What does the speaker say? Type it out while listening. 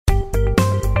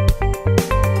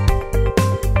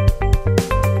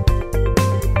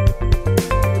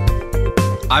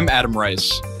I'm Adam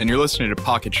Rice, and you're listening to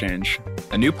Pocket Change,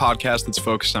 a new podcast that's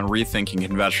focused on rethinking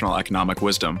conventional economic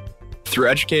wisdom. Through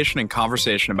education and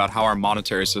conversation about how our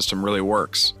monetary system really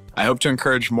works, I hope to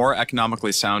encourage more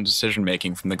economically sound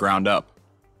decision-making from the ground up.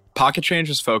 Pocket Change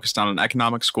is focused on an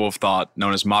economic school of thought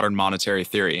known as modern monetary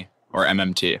theory, or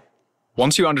MMT.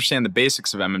 Once you understand the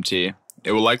basics of MMT,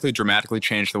 it will likely dramatically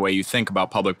change the way you think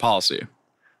about public policy.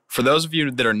 For those of you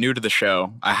that are new to the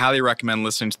show, I highly recommend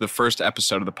listening to the first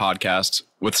episode of the podcast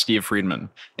with Steve Friedman.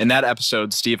 In that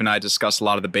episode, Steve and I discuss a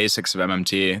lot of the basics of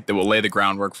MMT that will lay the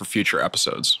groundwork for future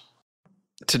episodes.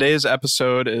 Today's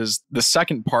episode is the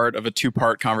second part of a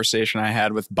two-part conversation I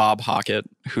had with Bob Hockett,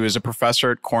 who is a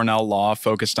professor at Cornell Law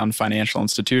focused on financial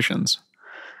institutions.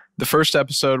 The first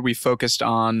episode, we focused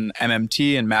on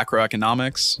MMT and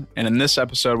macroeconomics, and in this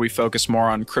episode, we focus more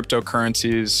on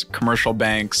cryptocurrencies, commercial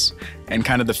banks, and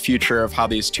kind of the future of how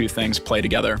these two things play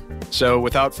together. So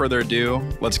without further ado,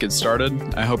 let's get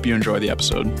started. I hope you enjoy the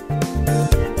episode.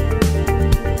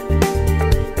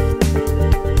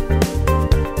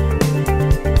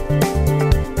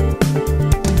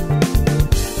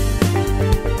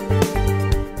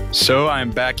 So I'm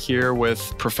back here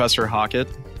with Professor Hockett.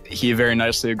 He very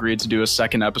nicely agreed to do a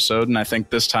second episode, and I think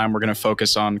this time we're going to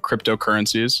focus on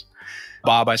cryptocurrencies.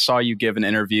 Bob, I saw you give an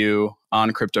interview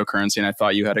on cryptocurrency, and I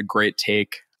thought you had a great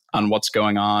take on what's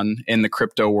going on in the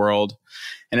crypto world.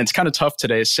 And it's kind of tough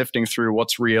today sifting through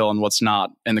what's real and what's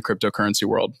not in the cryptocurrency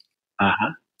world.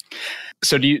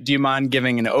 So do you mind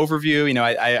giving an overview? You know,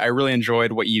 I really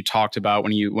enjoyed what you talked about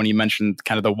when you mentioned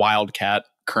kind of the wildcat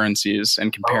currencies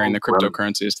and comparing the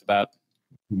cryptocurrencies to that.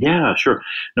 Yeah, sure.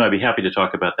 No, I'd be happy to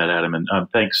talk about that, Adam. And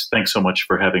thanks so much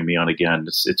for having me on again.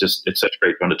 It's such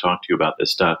great fun to talk to you about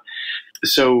this stuff.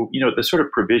 So, the sort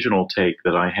of provisional take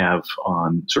that I have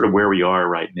on sort of where we are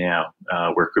right now,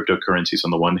 where cryptocurrencies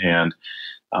on the one hand,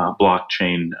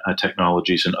 blockchain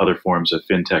technologies and other forms of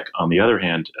fintech on the other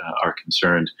hand are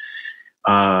concerned,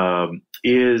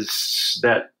 is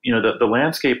that, the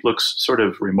landscape looks sort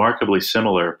of remarkably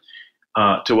similar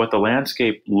to what the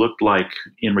landscape looked like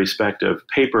in respect of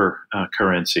paper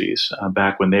currencies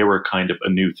back when they were kind of a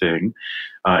new thing,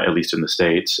 at least in the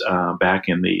States, back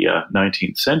in the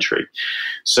 19th century.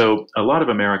 So a lot of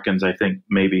Americans, I think,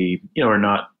 maybe, are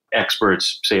not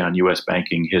experts, say, on U.S.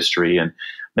 banking history, and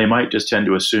they might just tend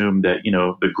to assume that,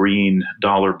 the green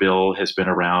dollar bill has been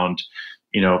around,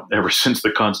 ever since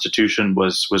the Constitution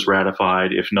was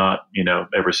ratified, if not,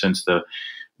 ever since the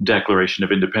Declaration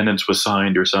of Independence was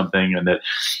signed or something, and that,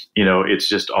 it's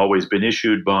just always been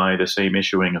issued by the same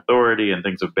issuing authority, and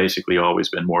things have basically always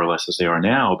been more or less as they are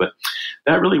now. But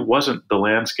that really wasn't the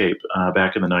landscape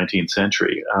back in the 19th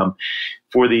century.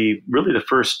 For the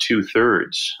first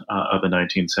two-thirds of the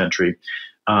 19th century,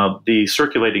 the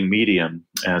circulating medium,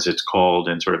 as it's called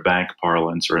in sort of bank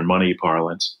parlance or in money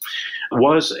parlance,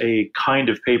 was a kind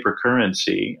of paper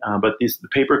currency, but the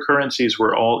paper currencies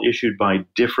were all issued by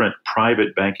different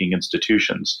private banking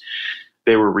institutions.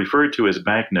 They were referred to as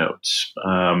banknotes.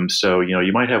 So,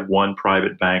 you might have one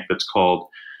private bank that's called,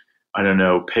 I don't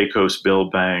know, Pecos Bill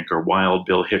Bank or Wild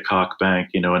Bill Hickok Bank.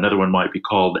 Another one might be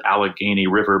called Allegheny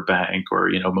River Bank or,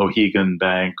 Mohegan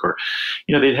Bank, or,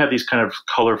 they'd have these kind of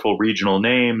colorful regional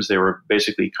names. They were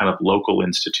basically kind of local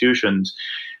institutions.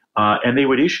 And they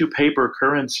would issue paper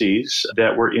currencies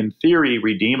that were in theory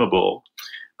redeemable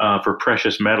for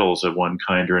precious metals of one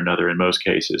kind or another in most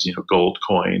cases, gold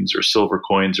coins or silver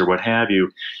coins or what have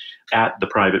you, at the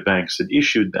private banks that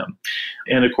issued them.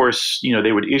 And of course,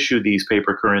 they would issue these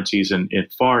paper currencies in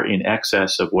far in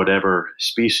excess of whatever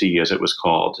specie, as it was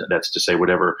called. That's to say,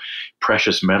 whatever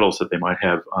precious metals that they might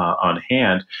have on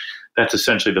hand. That's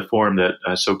essentially the form that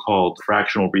so-called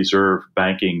fractional reserve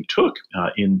banking took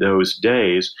in those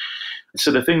days. So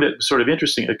the thing that sort of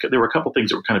interesting, there were a couple things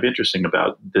that were kind of interesting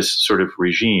about this sort of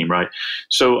regime, right?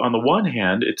 So on the one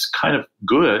hand, it's kind of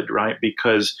good, right?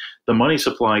 Because the money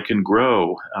supply can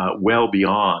grow well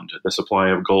beyond the supply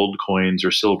of gold coins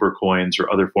or silver coins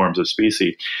or other forms of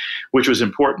specie, which was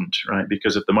important, right?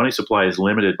 Because if the money supply is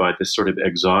limited by this sort of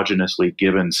exogenously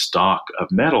given stock of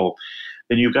metal,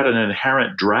 then you've got an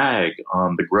inherent drag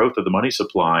on the growth of the money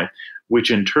supply,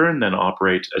 which in turn then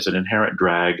operates as an inherent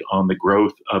drag on the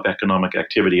growth of economic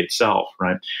activity itself,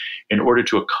 right? In order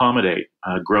to accommodate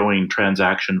growing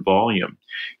transaction volume,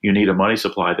 you need a money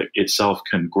supply that itself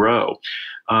can grow.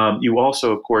 You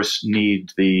also, of course,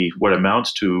 need what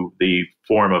amounts to the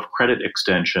form of credit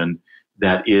extension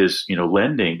that is,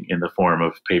 lending in the form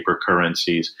of paper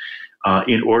currencies.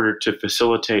 In order to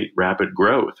facilitate rapid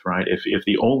growth, right? If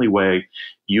the only way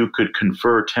you could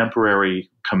confer temporary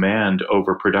command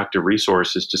over productive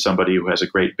resources to somebody who has a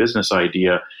great business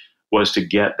idea was to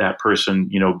get that person,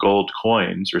 gold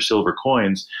coins or silver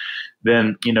coins,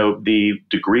 then, the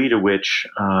degree to which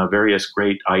various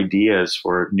great ideas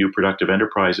for new productive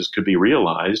enterprises could be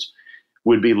realized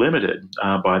would be limited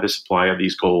by the supply of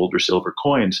these gold or silver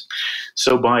coins.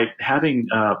 So by having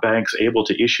banks able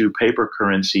to issue paper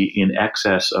currency in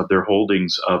excess of their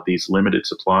holdings of these limited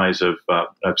supplies of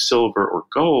silver or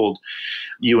gold,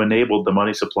 you enabled the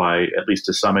money supply, at least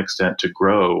to some extent, to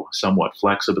grow somewhat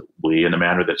flexibly in a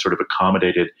manner that sort of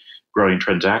accommodated growing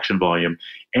transaction volume,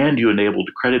 and you enabled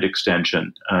credit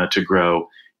extension to grow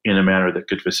in a manner that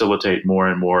could facilitate more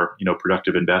and more,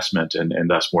 productive investment and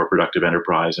thus more productive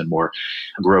enterprise and more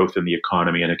growth in the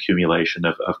economy and accumulation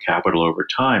of capital over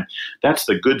time. That's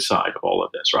the good side of all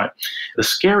of this, right? The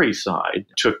scary side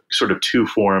took sort of two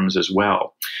forms as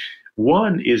well.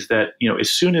 One is that, as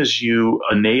soon as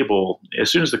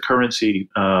the currency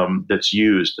that's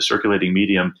used, the circulating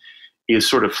medium, is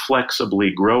sort of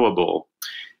flexibly growable,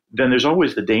 then there's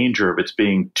always the danger of its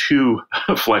being too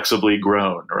flexibly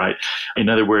grown, right? In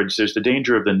other words, there's the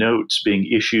danger of the notes being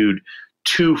issued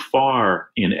too far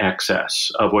in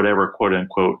excess of whatever, quote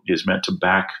unquote, is meant to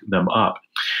back them up.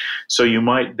 So you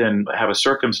might then have a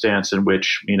circumstance in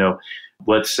which,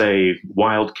 let's say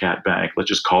Wildcat Bank, let's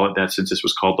just call it that since this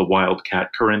was called the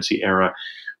Wildcat currency era.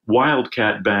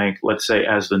 Wildcat Bank, let's say,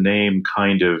 as the name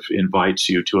kind of invites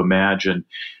you to imagine,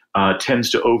 tends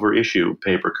to overissue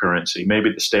paper currency. Maybe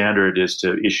the standard is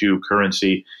to issue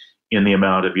currency in the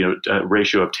amount of, a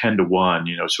ratio of 10 to 1,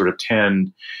 sort of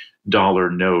 $10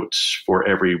 notes for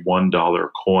every $1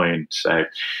 coin, say.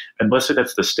 And let's say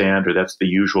that's the standard, that's the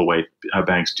usual way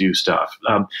banks do stuff.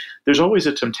 There's always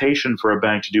a temptation for a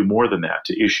bank to do more than that,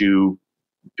 to issue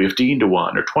 15 to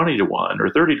 1 or 20 to 1 or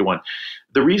 30 to 1.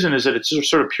 The reason is that it's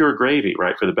sort of pure gravy,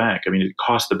 right, for the bank. I mean, it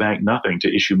costs the bank nothing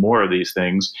to issue more of these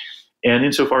things. And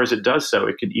insofar as it does so,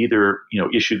 it can either,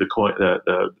 issue the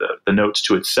notes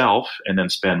to itself and then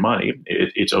spend money,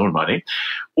 its own money,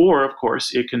 or of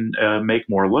course it can make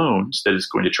more loans that it's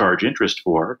going to charge interest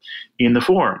for in the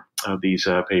form of these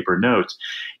paper notes.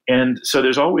 And so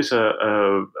there's always a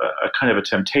kind of a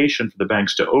temptation for the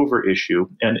banks to overissue,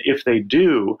 and if they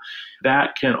do,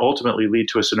 that can ultimately lead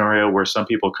to a scenario where some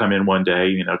people come in one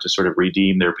day, to sort of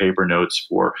redeem their paper notes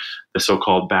for the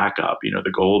so-called backup,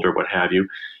 the gold or what have you.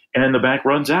 And the bank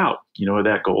runs out, of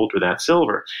that gold or that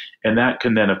silver. And that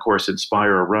can then, of course,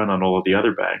 inspire a run on all of the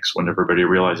other banks when everybody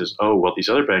realizes, oh, well, these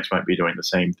other banks might be doing the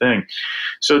same thing.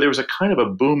 So there was a kind of a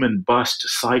boom and bust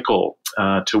cycle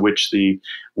to which the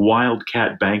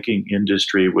wildcat banking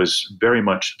industry was very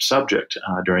much subject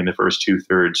during the first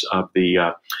 2/3 of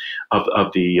the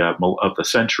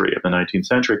century, of the 19th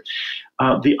century.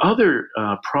 The other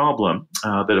problem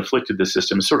that afflicted the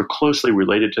system is sort of closely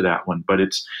related to that one, but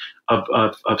it's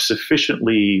of sufficient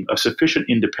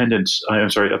independence.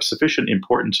 Of sufficient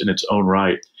importance in its own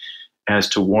right as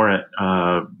to warrant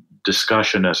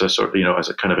discussion as a sort of, as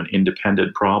a kind of an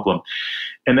independent problem.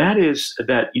 And that is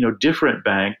that, different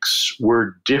banks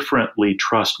were differently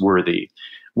trustworthy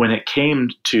when it came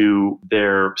to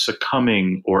their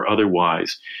succumbing or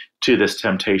otherwise to this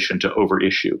temptation to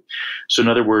overissue. So in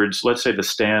other words, let's say the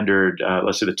standard,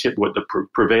 what the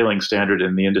prevailing standard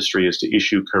in the industry is to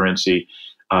issue currency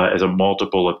as a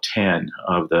multiple of 10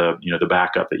 of the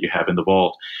backup that you have in the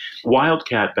vault.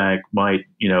 Wildcat Bank might,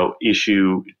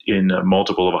 issue in a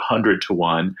multiple of 100 to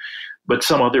 1, but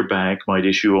some other bank might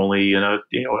issue only in a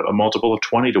multiple of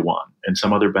 20 to 1, and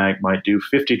some other bank might do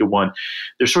 50 to 1.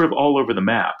 They're sort of all over the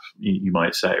map, you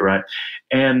might say, right?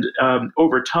 And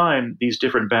over time, these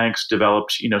different banks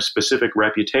developed, specific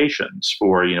reputations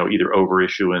for, either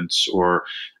overissuance or,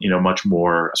 much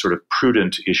more sort of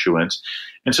prudent issuance.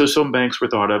 And so some banks were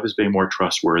thought of as being more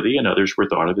trustworthy, and others were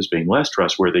thought of as being less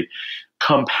trustworthy.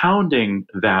 Compounding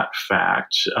that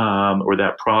fact or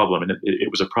that problem, and it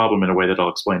was a problem in a way that I'll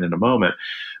explain in a moment,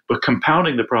 but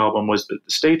compounding the problem was that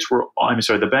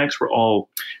the banks were all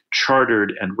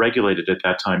chartered and regulated at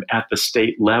that time at the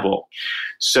state level.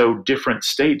 So different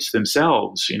states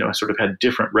themselves, sort of had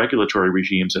different regulatory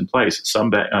regimes in place.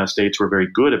 Some states were very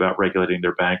good about regulating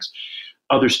their banks.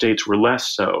 Other states were less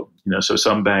so. So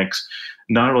some banks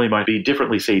not only might be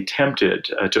differently, say, tempted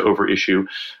to overissue,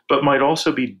 but might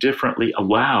also be differently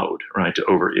allowed, right, to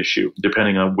overissue,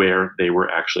 depending on where they were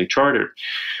actually chartered.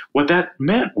 What that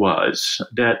meant was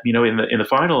that, in the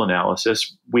final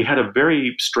analysis, we had a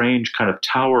very strange kind of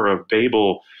Tower of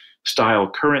Babel style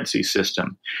currency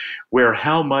system, where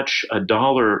how much a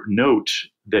dollar note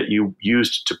that you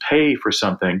used to pay for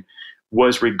something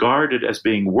was regarded as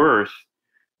being worth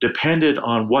depended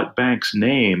on what bank's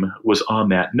name was on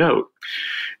that note.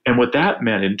 And what that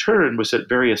meant in turn was that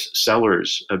various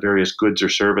sellers of various goods or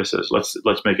services, let's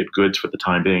make it goods for the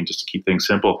time being, just to keep things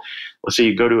simple. Let's say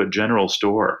you go to a general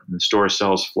store, and the store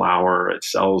sells flour, it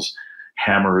sells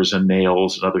hammers and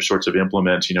nails and other sorts of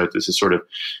implements. This is sort of,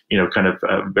 kind of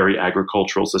a very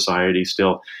agricultural society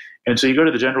still. And so you go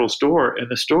to the general store, and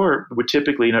the store would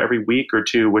typically, every week or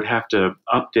two would have to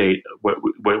update what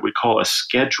we call a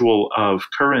schedule of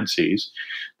currencies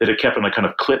that are kept on a kind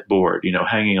of clipboard,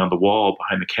 hanging on the wall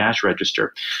behind the cash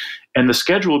register. And the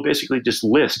schedule would basically just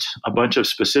list a bunch of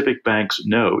specific banks'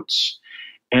 notes.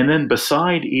 And then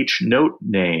beside each note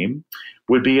name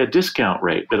would be a discount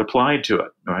rate that applied to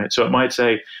it, right? So it might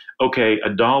say, okay, a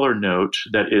dollar note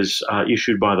that is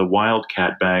issued by the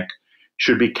Wildcat Bank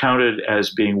should be counted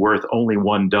as being worth only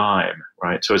 1 dime,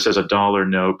 right? So it says a dollar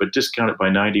note, but discounted by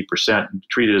 90% and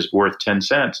treated as worth 10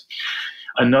 cents.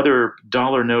 Another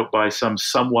dollar note by some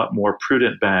somewhat more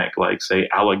prudent bank, like say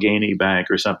Allegheny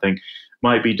Bank or something,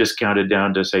 might be discounted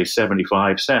down to say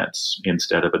 75 cents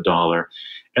instead of a dollar.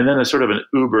 And then a sort of an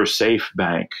uber safe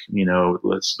bank,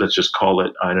 let's just call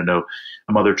it, I don't know,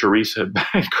 Mother Teresa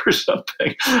Bank or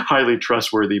something, highly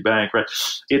trustworthy bank, right?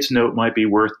 Its note might be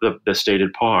worth the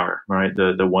stated par, right?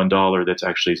 The $1 that's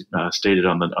actually stated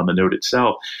on the note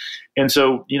itself. And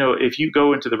so, if you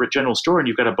go into the general store and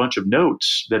you've got a bunch of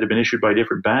notes that have been issued by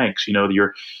different banks,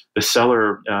 the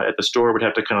seller at the store would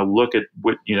have to kind of look at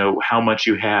what, how much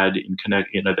you had in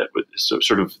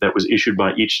that was issued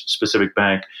by each specific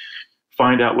bank,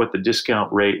 find out what the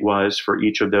discount rate was for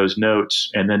each of those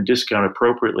notes, and then discount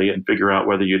appropriately and figure out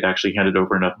whether you'd actually handed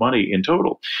over enough money in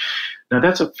total. Now,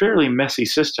 that's a fairly messy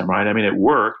system, right? I mean, it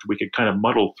worked. We could kind of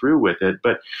muddle through with it,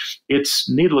 but it's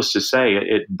needless to say,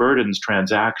 it burdens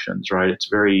transactions, right? It's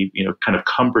very, kind of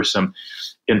cumbersome.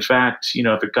 In fact,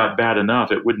 if it got bad enough,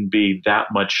 it wouldn't be that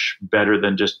much better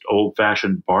than just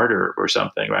old-fashioned barter or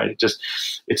something, right?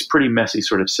 It's pretty messy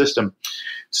sort of system.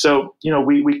 So,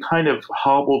 we kind of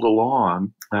hobbled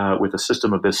along with a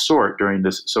system of this sort during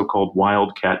this so-called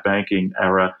wildcat banking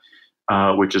era,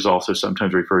 which is also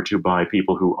sometimes referred to by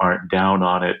people who aren't down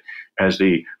on it as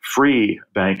the free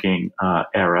banking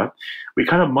era. We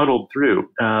kind of muddled through,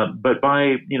 but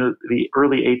by the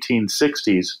early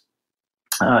 1860s,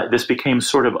 this became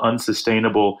sort of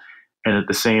unsustainable and at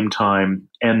the same time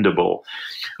endable.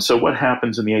 So what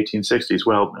happens in the 1860s?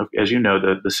 Well, as you know,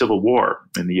 the Civil War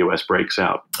in the U.S. breaks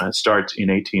out. It starts in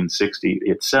 1860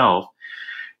 itself.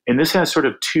 And this has sort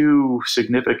of two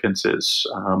significances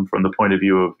from the point of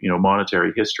view of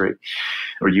monetary history,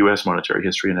 or U.S. monetary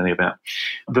history in any event.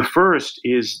 The first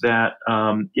is that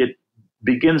it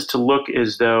begins to look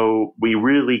as though we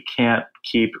really can't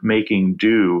keep making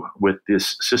do with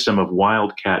this system of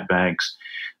wildcat banks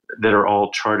that are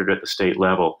all chartered at the state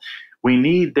level. We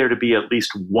need there to be at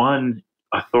least one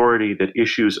authority that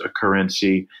issues a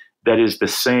currency that is the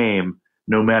same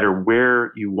no matter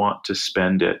where you want to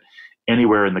spend it,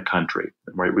 anywhere in the country,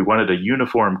 right? We wanted a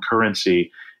uniform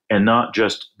currency and not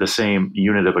just the same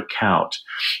unit of account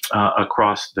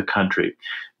across the country,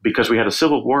 because we had a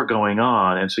civil war going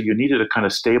on. And so you needed a kind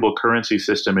of stable currency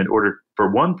system in order, for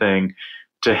one thing,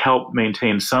 to help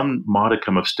maintain some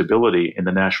modicum of stability in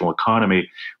the national economy,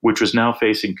 which was now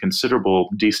facing considerable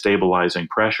destabilizing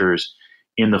pressures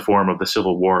in the form of the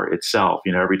Civil War itself.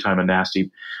 Every time a nasty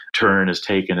turn is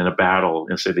taken in a battle,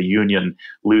 and say the Union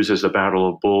loses the Battle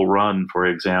of Bull Run, for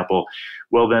example,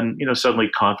 well then, suddenly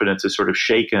confidence is sort of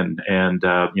shaken, and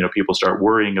people start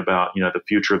worrying about the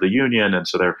future of the Union, and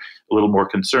so they're a little more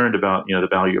concerned about the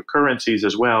value of currencies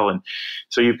as well. And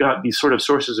so you've got these sort of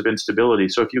sources of instability.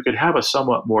 So if you could have a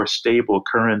somewhat more stable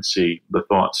currency, the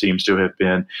thought seems to have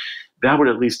been, that would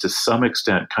at least to some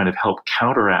extent kind of help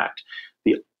counteract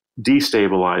the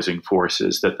destabilizing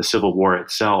forces that the Civil War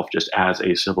itself, just as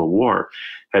a civil war,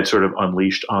 had sort of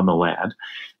unleashed on the land.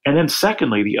 And then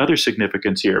secondly, the other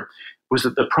significance here was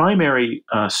that the primary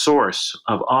source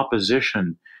of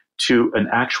opposition to an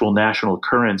actual national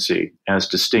currency, as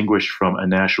distinguished from a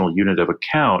national unit of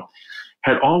account,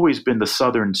 had always been the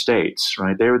southern states,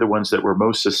 right? They were the ones that were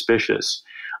most suspicious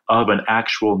of an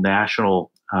actual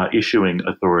national issuing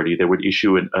authority that would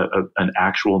issue an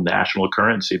actual national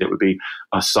currency that would be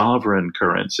a sovereign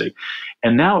currency.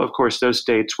 And now, of course, those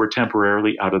states were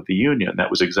temporarily out of the Union. That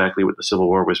was exactly what the Civil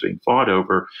War was being fought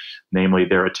over, namely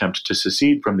their attempt to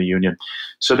secede from the Union.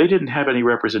 So they didn't have any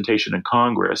representation in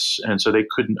Congress, and so they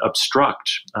couldn't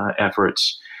obstruct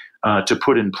efforts to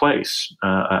put in place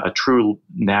a true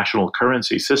national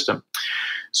currency system.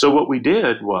 So what we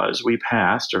did was we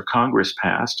passed, or Congress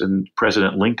passed, and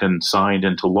President Lincoln signed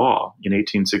into law in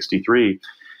 1863,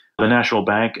 the National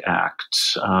Bank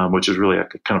Act, which is really a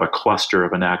kind of a cluster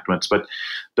of enactments. But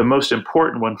the most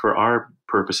important one for our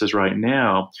purposes right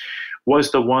now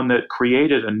was the one that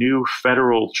created a new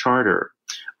federal charter,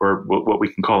 or what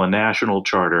we can call a national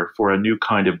charter, for a new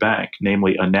kind of bank,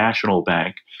 namely a national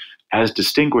bank, as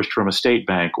distinguished from a state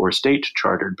bank or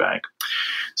state-chartered bank.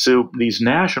 So these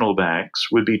national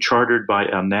banks would be chartered by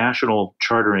a national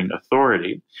chartering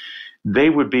authority. They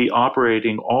would be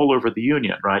operating all over the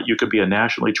union, right? You could be a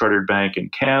nationally chartered bank in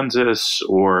Kansas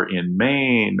or in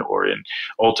Maine or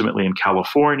ultimately in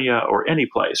California or any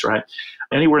place, right?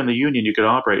 Anywhere in the union you could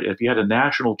operate. If you had a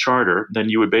national charter, then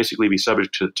you would basically be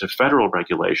subject to federal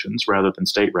regulations rather than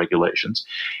state regulations.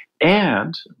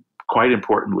 And quite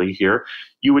importantly here,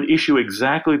 you would issue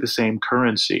exactly the same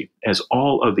currency as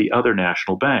all of the other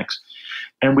national banks.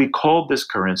 And we called this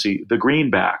currency the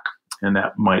greenback. And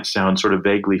that might sound sort of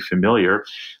vaguely familiar.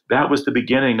 That was the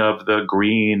beginning of the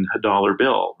green dollar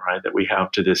bill, right, that we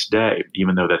have to this day,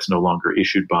 even though that's no longer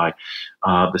issued by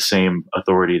the same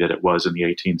authority that it was in the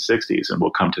 1860s. And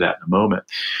we'll come to that in a moment.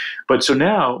 But so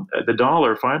now the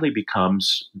dollar finally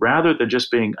becomes, rather than just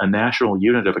being a national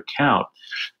unit of account,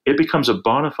 it becomes a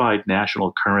bona fide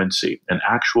national currency, an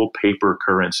actual paper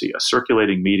currency, a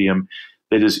circulating medium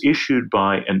that is issued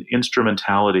by an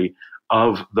instrumentality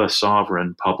of the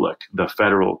sovereign public, the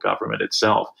federal government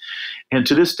itself. And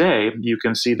to this day, you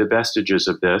can see the vestiges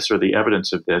of this or the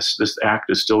evidence of this. This act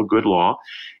is still good law.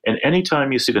 And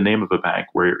anytime you see the name of a bank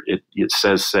where it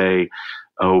says, say,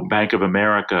 Bank of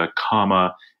America,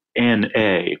 comma,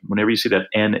 NA, whenever you see that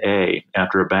NA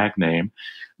after a bank name,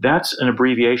 that's an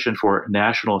abbreviation for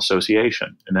National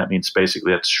Association. And that means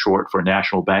basically that's short for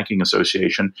National Banking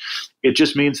Association. It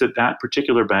just means that that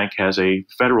particular bank has a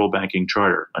federal banking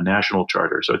charter, a national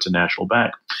charter. So it's a national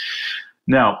bank.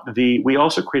 Now, we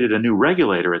also created a new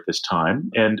regulator at this time,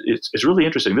 and it's really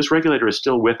interesting. This regulator is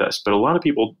still with us, but a lot of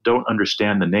people don't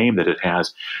understand the name that it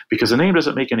has because the name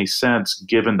doesn't make any sense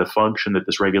given the function that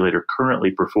this regulator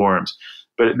currently performs.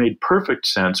 But it made perfect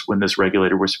sense when this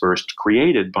regulator was first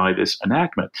created by this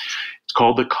enactment. It's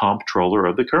called the comptroller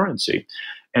of the currency.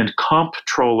 And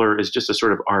comptroller is just a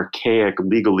sort of archaic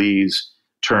legalese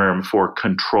term for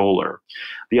controller.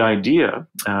 The idea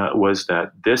was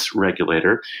that this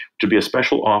regulator, to be a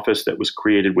special office that was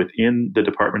created within the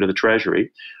Department of the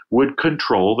Treasury, would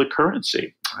control the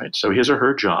currency. Right? So his or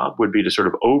her job would be to sort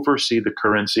of oversee the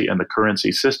currency and the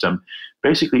currency system,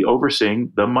 basically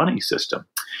overseeing the money system.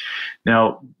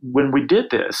 Now, when we did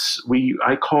this,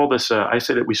 I call this, I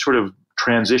say that we sort of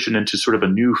transitioned into sort of a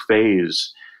new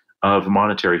phase of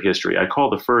monetary history. I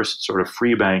call the first sort of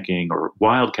free banking or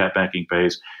wildcat banking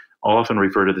phase. I'll often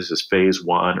refer to this as phase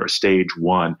one or stage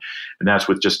one. And that's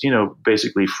with just,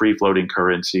 basically free floating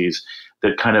currencies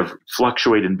that kind of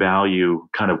fluctuate in value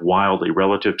kind of wildly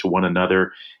relative to one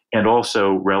another and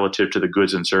also relative to the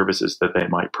goods and services that they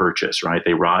might purchase, right?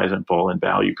 They rise and fall in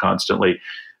value constantly,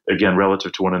 again,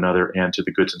 relative to one another and to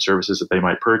the goods and services that they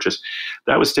might purchase.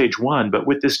 That was stage one. But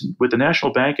with the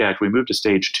National Bank Act, we moved to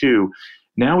stage two.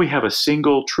 Now we have a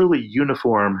single, truly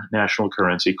uniform national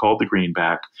currency called the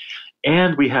greenback.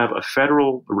 And we have a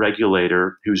federal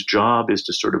regulator whose job is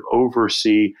to sort of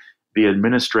oversee the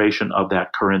administration of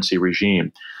that currency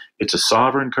regime. It's a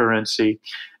sovereign currency,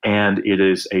 and it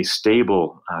is a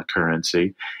stable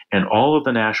currency. And all of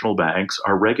the national banks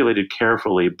are regulated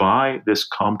carefully by this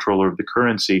comptroller of the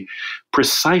currency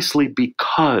precisely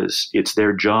because it's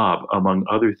their job, among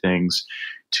other things,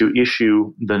 to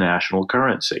issue the national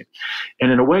currency.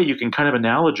 And in a way, you can kind of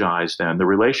analogize then the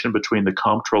relation between the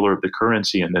comptroller of the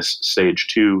currency in this stage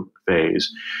two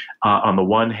phase on the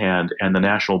one hand and the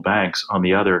national banks on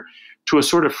the other to a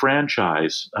sort of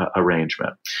franchise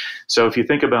arrangement. So if you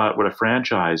think about what a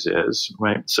franchise is,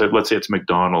 right? So let's say it's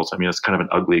McDonald's. I mean, it's kind of an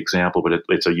ugly example, but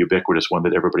it's a ubiquitous one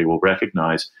that everybody will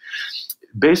recognize.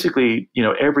 Basically,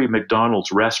 every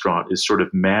McDonald's restaurant is sort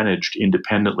of managed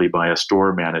independently by a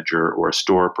store manager or a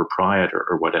store proprietor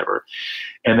or whatever.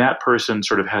 And that person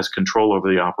sort of has control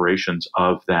over the operations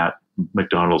of that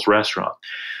McDonald's restaurant.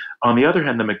 On the other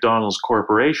hand, the McDonald's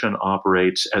Corporation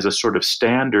operates as a sort of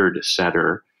standard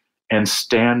setter and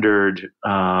standard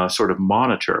sort of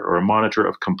monitor or a monitor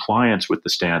of compliance with the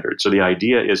standard. So the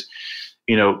idea is,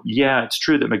 it's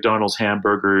true that McDonald's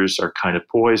hamburgers are kind of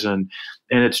poison.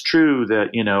 And it's true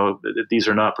that, that these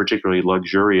are not particularly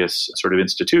luxurious sort of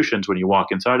institutions when you walk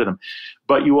inside of them.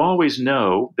 But you always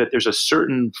know that there's a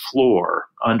certain floor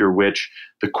under which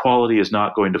the quality is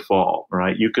not going to fall,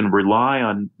 right? You can rely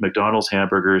on McDonald's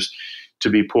hamburgers to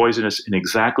be poisonous in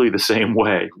exactly the same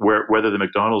way, whether the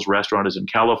McDonald's restaurant is in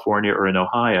California or in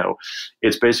Ohio.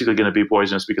 It's basically going to be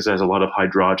poisonous because it has a lot of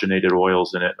hydrogenated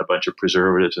oils in it, a bunch of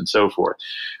preservatives and so forth.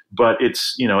 But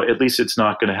it's, at least it's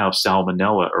not going to have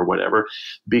salmonella or whatever,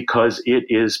 because it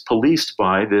is policed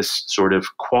by this sort of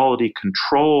quality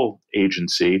control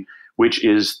agency, which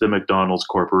is the McDonald's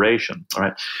Corporation. All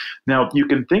right. Now, you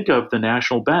can think of the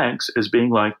national banks as being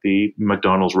like the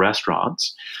McDonald's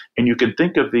restaurants, and you can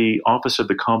think of the Office of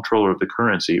the Comptroller of the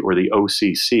Currency, or the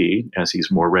OCC, as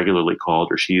he's more regularly called,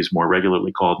 or she's more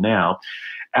regularly called now,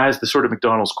 as the sort of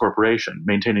McDonald's Corporation,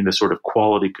 maintaining this sort of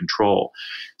quality control.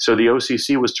 So the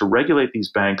OCC was to regulate these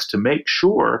banks to make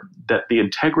sure that the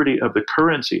integrity of the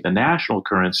currency, the national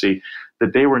currency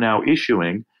that they were now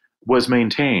issuing, was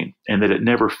maintained, and that it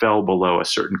never fell below a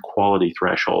certain quality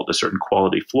threshold, a certain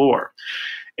quality floor.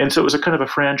 And so it was a kind of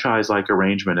a franchise-like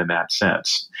arrangement in that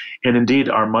sense. And indeed,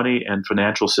 our money and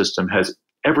financial system has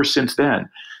ever since then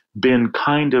been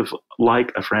kind of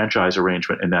like a franchise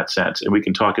arrangement in that sense. And we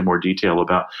can talk in more detail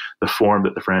about the form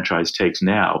that the franchise takes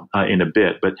now in a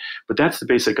bit. But that's the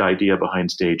basic idea behind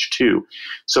stage two.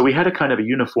 So we had a kind of a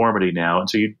uniformity now. And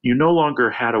so you no longer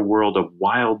had a world of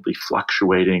wildly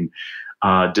fluctuating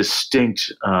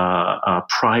distinct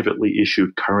privately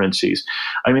issued currencies.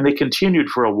 I mean, they continued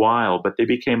for a while, but they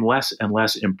became less and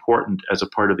less important as a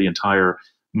part of the entire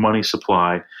money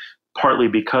supply, partly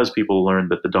because people learned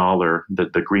that the dollar,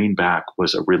 that the greenback,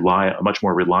 was a much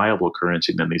more reliable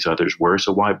currency than these others were,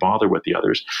 so why bother with the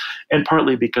others? And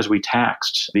partly because we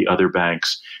taxed the other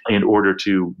banks in order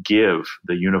to give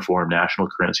the uniform national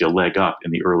currency a leg up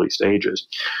in the early stages.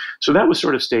 So that was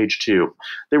sort of stage two.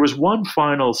 There was one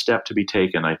final step to be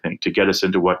taken, I think, to get us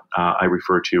into what I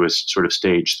refer to as sort of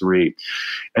stage three,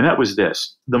 and that was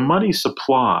this. The money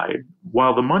supply,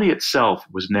 while the money itself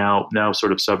was now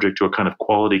sort of subject to a kind of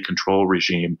quality control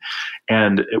regime,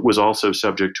 and it was also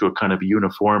subject to a kind of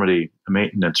uniformity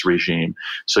maintenance regime.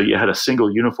 So you had a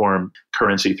single uniform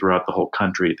currency throughout the whole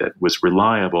country that was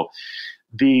reliable.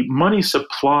 The money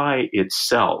supply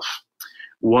itself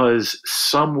was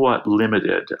somewhat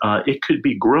limited. It could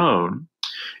be grown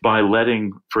by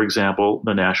letting, for example,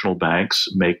 the national banks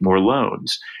make more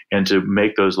loans, and to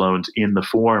make those loans in the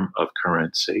form of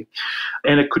currency.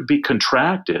 And it could be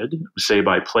contracted, say,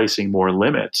 by placing more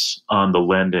limits on the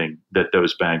lending that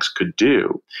those banks could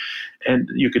do. And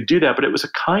you could do that, but it was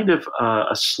a kind of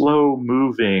a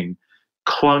slow-moving,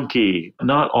 clunky,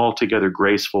 not altogether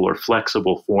graceful or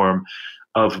flexible form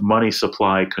of money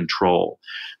supply control.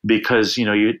 Because,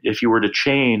 if you were to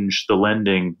change the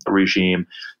lending regime,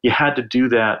 you had to do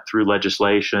that through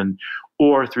legislation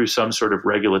or through some sort of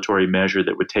regulatory measure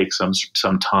that would take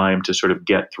some time to sort of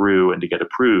get through and to get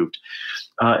approved.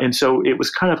 And so it was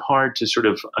kind of hard to sort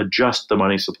of adjust the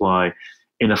money supply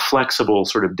in a flexible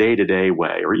sort of day-to-day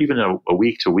way, or even a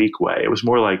week-to-week way. It was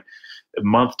more like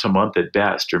month to month at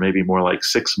best, or maybe more like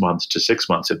 6 months to 6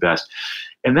 months at best.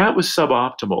 And that was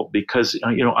suboptimal because,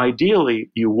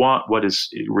 ideally you want what is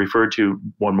referred to,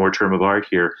 one more term of art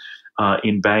here,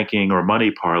 in banking or money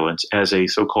parlance, as a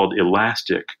so-called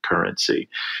elastic currency.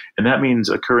 And that means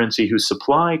a currency whose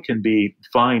supply can be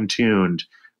fine-tuned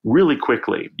really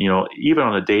quickly, even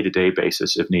on a day-to-day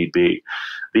basis if need be.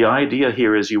 The idea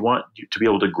here is you want to be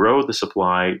able to grow the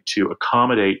supply to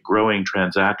accommodate growing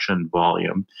transaction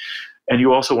volume. And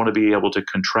you also want to be able to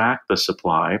contract the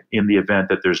supply in the event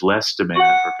that there's less demand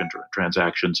for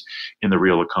transactions in the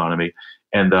real economy,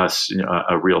 and thus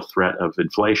a real threat of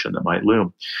inflation that might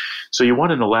loom. So you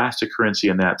want an elastic currency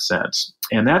in that sense.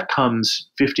 And that comes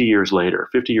 50 years later,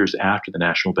 50 years after the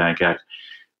National Bank Act,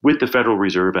 with the Federal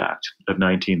Reserve Act of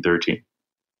 1913.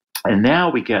 And now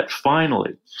we get,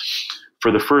 finally,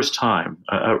 for the first time,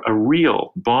 a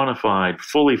real, bona fide,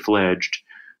 fully fledged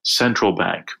central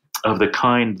bank of the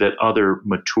kind that other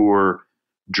mature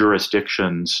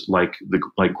jurisdictions like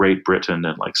Great Britain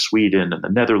and like Sweden and the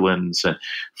Netherlands and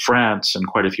France and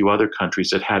quite a few other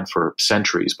countries had for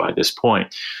centuries by this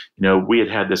point. We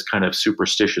had this kind of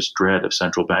superstitious dread of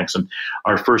central banks, and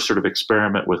our first sort of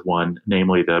experiment with one,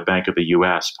 namely the Bank of the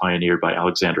U.S., pioneered by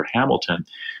Alexander Hamilton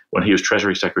when he was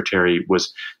Treasury Secretary,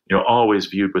 was always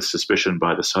viewed with suspicion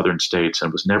by the southern states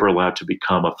and was never allowed to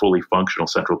become a fully functional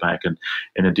central bank, and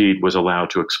indeed was allowed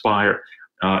to expire.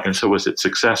 And so was its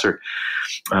successor,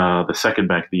 the second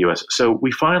bank of the U.S. So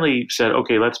we finally said,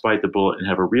 okay, let's bite the bullet and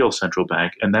have a real central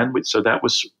bank. And then so that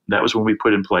was when we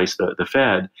put in place the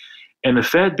Fed, and the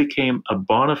Fed became a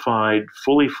bona fide,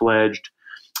 fully fledged,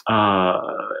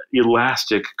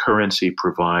 elastic currency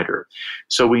provider.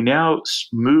 So we now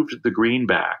moved the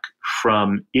greenback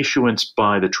from issuance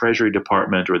by the Treasury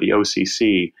Department or the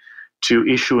OCC to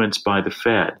issuance by the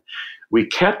Fed. We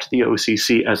kept the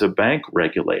OCC as a bank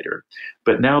regulator,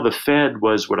 but now the Fed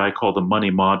was what I call the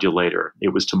money modulator.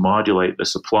 It was to modulate the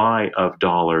supply of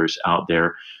dollars out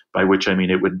there, by which I mean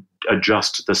it would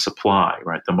adjust the supply,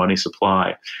 right, the money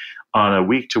supply, on a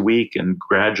week-to-week, and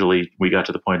gradually we got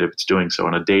to the point of it's doing so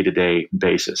on a day-to-day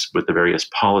basis with the various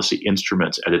policy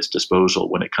instruments at its disposal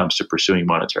when it comes to pursuing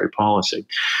monetary policy.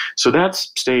 So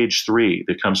that's stage 3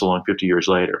 that comes along 50 years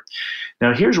later.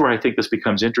 Now, here's where I think this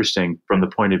becomes interesting from the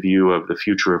point of view of the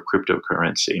future of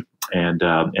cryptocurrency and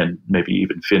maybe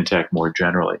even fintech more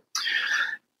generally.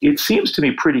 It seems to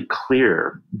me pretty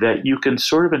clear that you can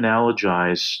sort of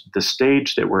analogize the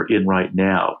stage that we're in right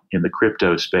now in the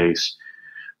crypto space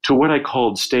to what I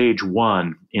called stage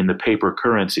 1 in the paper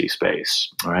currency space.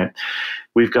 All right,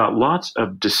 we've got lots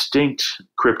of distinct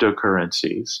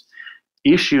cryptocurrencies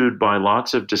issued by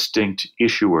lots of distinct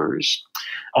issuers,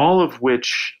 all of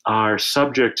which are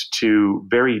subject to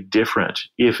very different,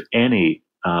 if any,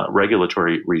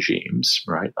 regulatory regimes,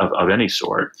 right, of any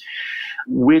sort,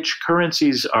 which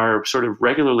currencies are sort of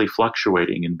regularly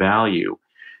fluctuating in value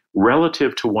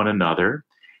relative to one another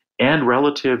and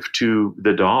relative to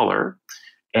the dollar.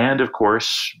 And of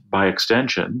course, by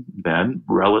extension, then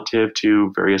relative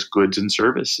to various goods and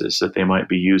services that they might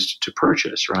be used to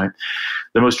purchase, right?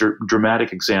 The most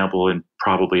dramatic example, and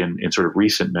probably in sort of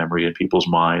recent memory in people's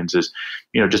minds, is,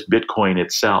 just Bitcoin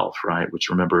itself, right? Which,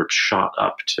 remember, shot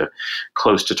up to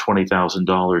close to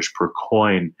 $20,000 per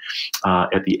coin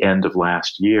at the end of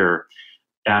last year,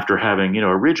 after having,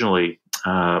 originally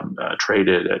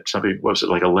traded at something, what was it,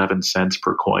 like 11 cents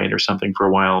per coin or something for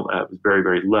a while. It was very,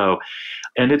 very low.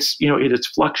 And it's, it has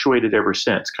fluctuated ever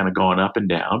since, kind of gone up and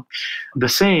down. The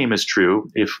same is true,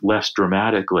 if less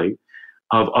dramatically,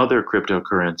 of other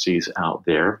cryptocurrencies out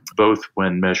there, both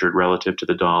when measured relative to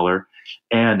the dollar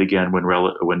and, again,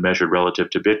 when measured relative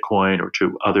to Bitcoin or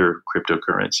to other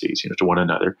cryptocurrencies, to one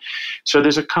another. So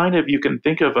there's a kind of, you can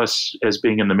think of us as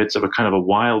being in the midst of a kind of a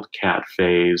wildcat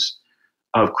phase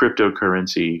of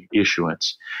cryptocurrency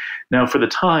issuance. Now, for the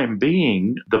time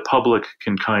being, the public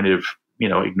can kind of,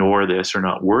 ignore this or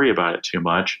not worry about it too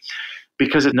much,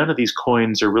 because none of these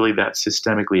coins are really that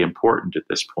systemically important at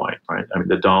this point, right? I mean,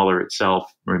 the dollar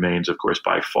itself remains, of course,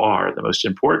 by far the most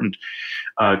important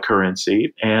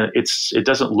currency, and it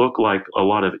doesn't look like a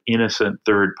lot of innocent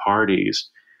third parties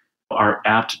are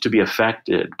apt to be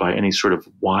affected by any sort of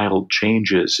wild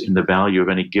changes in the value of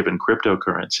any given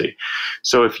cryptocurrency.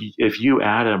 So if you,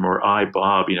 Adam, or I,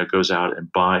 Bob, goes out and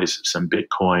buys some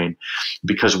Bitcoin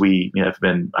because we have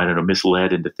been,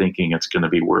 misled into thinking it's going to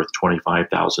be worth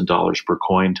 $25,000 per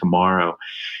coin tomorrow,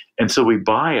 and so we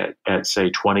buy it at,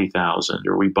 say, 20,000,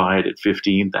 or we buy it at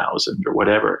 15,000 or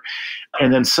whatever,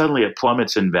 and then suddenly it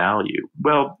plummets in value.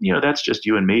 Well, that's just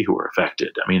you and me who are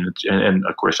affected. I mean, and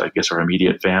of course, I guess our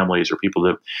immediate families or people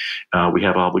that we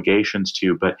have obligations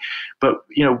to. But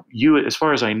you, as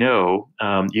far as I know,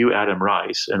 you, Adam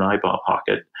Rice, and I, Bob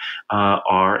Hockett,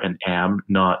 are and am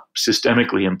not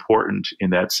systemically important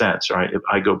in that sense, right? If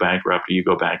I go bankrupt or you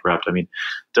go bankrupt, it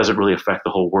doesn't really affect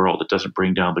the whole world. It doesn't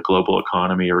bring down the global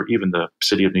economy or even the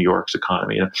city of New York's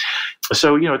economy.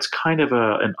 So, it's kind of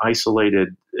an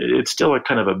isolated, it's still a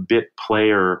kind of a bit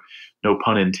player, no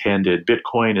pun intended.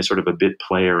 Bitcoin is sort of a bit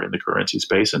player in the currency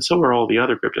space, and so are all the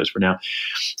other cryptos for now.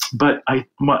 But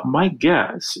my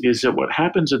guess is that what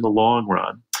happens in the long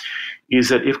run is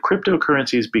that if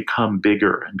cryptocurrencies become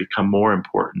bigger and become more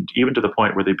important, even to the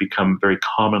point where they become very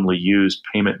commonly used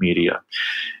payment media,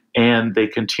 and they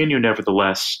continue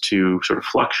nevertheless to sort of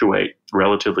fluctuate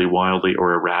relatively wildly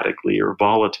or erratically or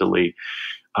volatilely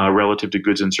relative to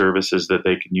goods and services that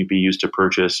they can be used to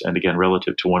purchase, and again,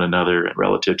 relative to one another and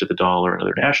relative to the dollar and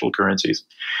other national currencies,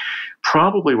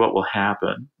 probably what will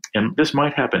happen, and this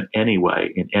might happen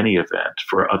anyway in any event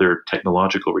for other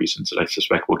technological reasons that I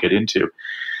suspect we'll get into,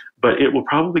 but it will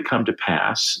probably come to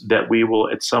pass that we will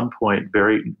at some point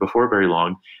before very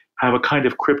long have a kind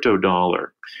of crypto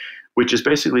dollar, which is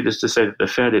basically just to say that the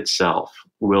Fed itself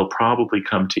will probably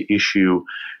come to issue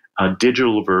a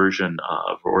digital version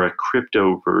of, or a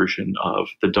crypto version of,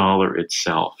 the dollar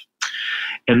itself.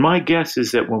 And my guess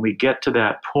is that when we get to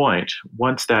that point,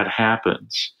 once that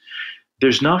happens,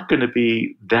 there's not going to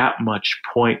be that much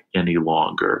point any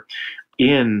longer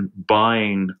in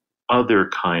buying other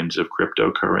kinds of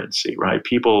cryptocurrency, right?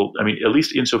 People, at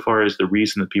least insofar as the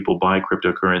reason that people buy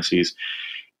cryptocurrencies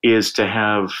is to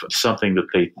have something that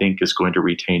they think is going to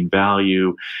retain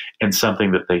value and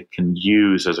something that they can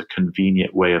use as a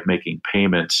convenient way of making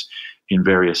payments in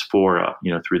various fora,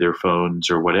 through their phones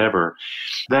or whatever.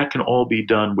 That can all be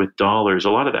done with dollars.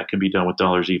 A lot of that can be done with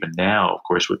dollars even now, of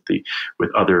course, with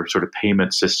other sort of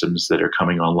payment systems that are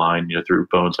coming online, through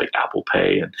phones like Apple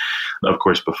Pay, and of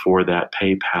course before that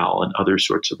PayPal and other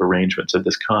sorts of arrangements of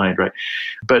this kind, right?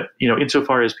 But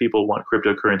insofar as people want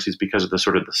cryptocurrencies because of the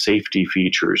sort of the safety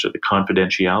features or the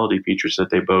confidentiality features that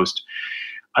they boast,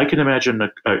 I can imagine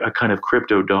a kind of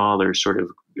crypto dollar sort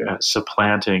of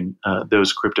supplanting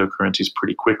those cryptocurrencies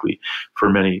pretty quickly for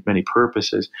many, many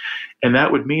purposes. And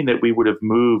that would mean that we would have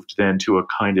moved then to a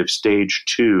kind of stage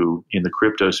 2 in the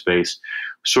crypto space,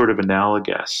 sort of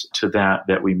analogous to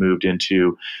that we moved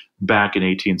into back in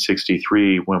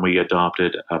 1863 when we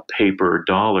adopted a paper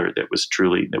dollar that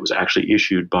was actually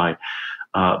issued by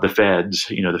the feds,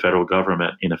 the federal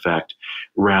government, in effect,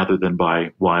 rather than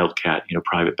by wildcat,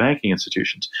 private banking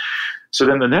institutions. So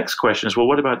then the next question is, well,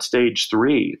 what about stage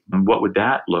 3? And what would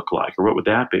that look like, or what would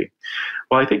that be?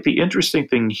 Well, I think the interesting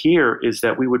thing here is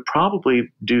that we would probably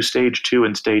do stage 2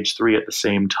 and stage 3 at the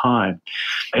same time.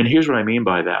 And here's what I mean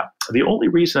by that. The only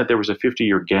reason that there was a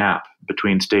 50-year gap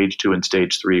between stage 2 and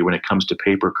stage 3 when it comes to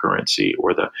paper currency,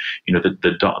 or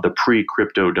the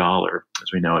pre-crypto dollar,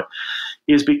 as we know it,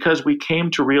 is because we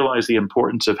came to realize the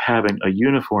importance of having a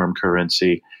uniform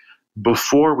currency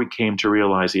before we came to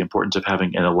realize the importance of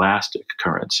having an elastic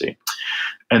currency.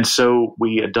 And so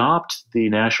we adopt the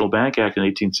National Bank Act in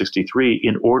 1863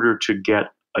 in order to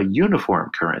get a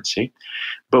uniform currency,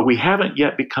 but we haven't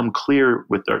yet become clear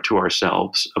to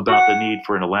ourselves about the need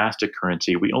for an elastic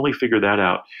currency. We only figure that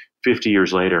out 50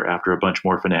 years later after a bunch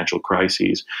more financial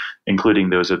crises,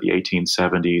 including those of the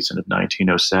 1870s and of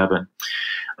 1907.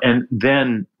 And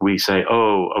then we say,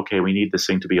 oh, okay, we need this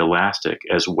thing to be elastic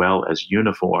as well as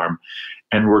uniform.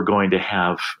 And we're going to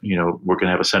have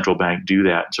a central bank do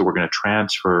that. So we're going to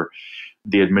transfer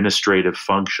the administrative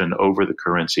function over the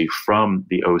currency from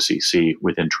the OCC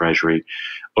within Treasury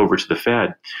over to the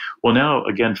Fed. Well, now,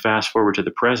 again, fast forward to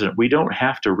the present, we don't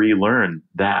have to relearn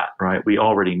that, right? We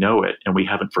already know it, and we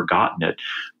haven't forgotten it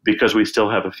because we still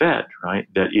have a Fed, right,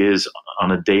 that is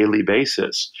on a daily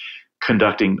basis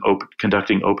conducting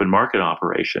open market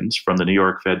operations from the New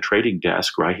York Fed trading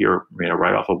desk right here,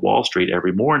 right off of Wall Street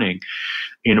every morning,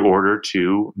 in order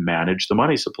to manage the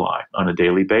money supply on a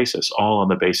daily basis, all on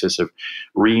the basis of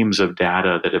reams of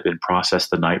data that have been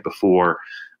processed the night before,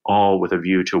 all with a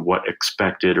view to what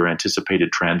expected or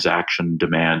anticipated transaction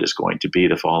demand is going to be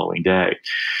the following day.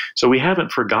 So we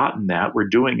haven't forgotten that. We're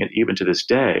doing it even to this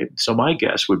day. So my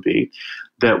guess would be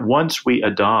that once we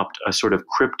adopt a sort of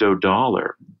crypto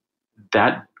dollar,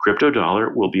 that crypto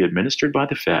dollar will be administered by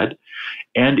the Fed,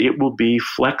 and it will be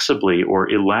flexibly or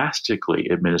elastically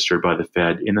administered by the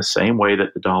Fed in the same way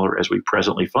that the dollar as we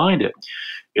presently find it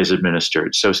is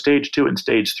administered. So stage 2 and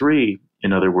stage 3,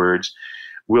 in other words,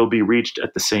 will be reached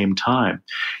at the same time.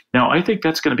 Now, I think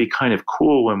that's going to be kind of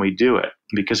cool when we do it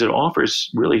because it offers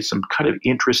really some kind of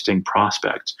interesting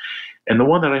prospects. And the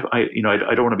one that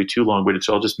I don't want to be too long-winded,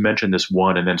 so I'll just mention this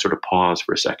one and then sort of pause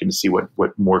for a second to see what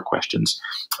more questions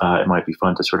it might be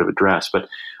fun to sort of address. But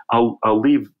I'll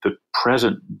leave the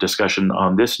present discussion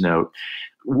on this note.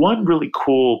 One really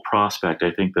cool prospect,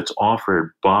 I think, that's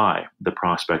offered by the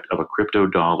prospect of a crypto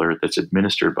dollar that's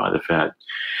administered by the Fed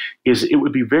is it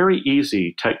would be very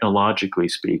easy, technologically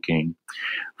speaking,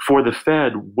 for the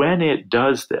Fed, when it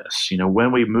does this,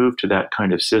 when we move to that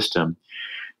kind of system,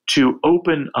 to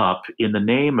open up in the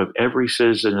name of every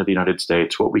citizen of the United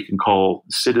States what we can call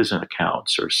citizen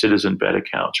accounts or citizen Fed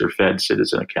accounts or Fed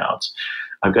citizen accounts.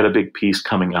 I've got a big piece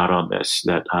coming out on this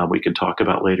that we can talk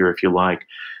about later if you like,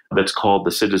 that's called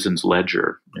the Citizen's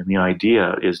Ledger. And the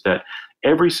idea is that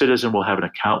every citizen will have an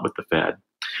account with the Fed.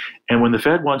 And when the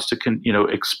Fed wants to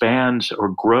expand or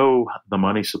grow the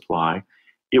money supply,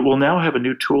 it will now have a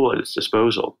new tool at its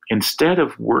disposal. Instead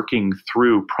of working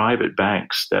through private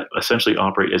banks that essentially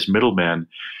operate as middlemen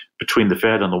between the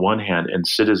Fed on the one hand and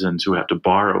citizens who have to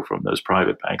borrow from those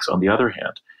private banks on the other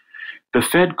hand, the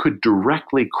Fed could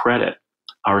directly credit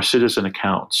our citizen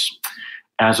accounts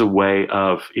as a way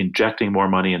of injecting more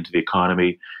money into the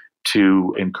economy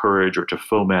to encourage or to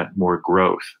foment more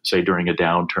growth, say during a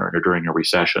downturn or during a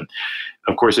recession.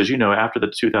 Of course, as you know, after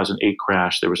the 2008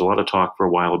 crash, there was a lot of talk for a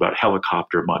while about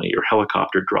helicopter money or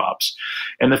helicopter drops.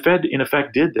 And the Fed, in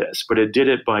effect, did this, but it did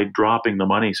it by dropping the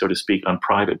money, so to speak, on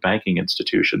private banking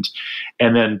institutions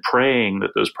and then praying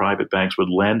that those private banks would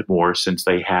lend more since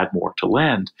they had more to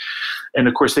lend. And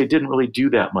of course, they didn't really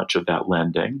do that much of that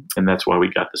lending. And that's why we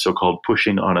got the so-called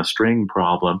pushing on a string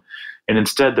problem. And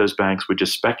instead, those banks would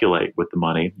just speculate with the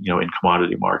money, in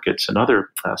commodity markets and other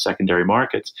secondary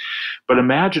markets. But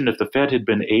imagine if the Fed had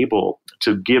been able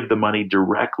to give the money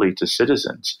directly to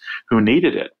citizens who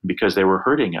needed it because they were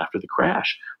hurting after the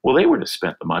crash. Well, they would have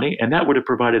spent the money, and that would have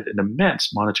provided an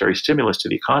immense monetary stimulus to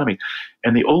the economy.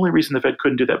 And the only reason the Fed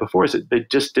couldn't do that before is that they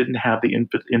just didn't have the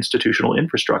institutional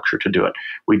infrastructure to do it.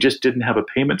 We just didn't have a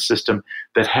payment system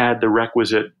that had the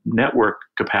requisite network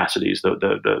capacities,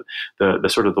 the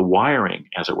sort of the wiring,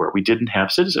 as it were. We didn't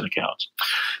have citizen accounts.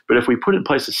 But if we put in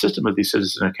place a system of these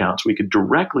citizen accounts, we could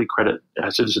directly credit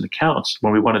citizen accounts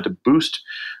when we wanted to boost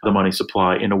the money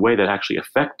supply in a way that actually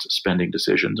affects spending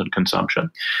decisions and consumption.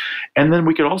 And then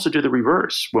we could also do the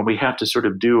reverse when we have to sort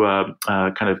of do a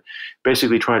kind of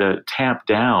basically try to tamp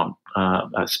down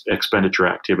expenditure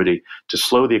activity to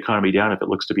slow the economy down if it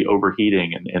looks to be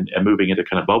overheating and moving into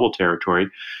kind of bubble territory.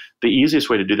 The easiest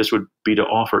way to do this would be to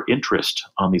offer interest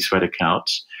on these Fed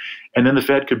accounts. And then the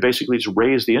Fed could basically just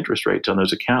raise the interest rates on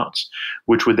those accounts,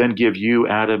 which would then give you,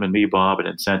 Adam, and me, Bob, an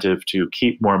incentive to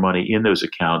keep more money in those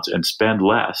accounts and spend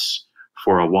less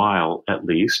for a while at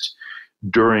least,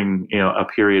 during a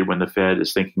period when the Fed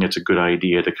is thinking it's a good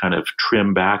idea to kind of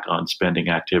trim back on spending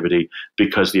activity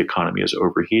because the economy is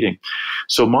overheating.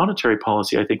 So monetary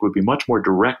policy, I think, would be much more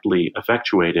directly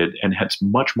effectuated and hence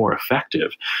much more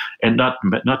effective, and not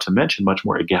to mention much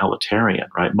more egalitarian,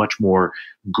 right? Much more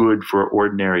good for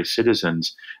ordinary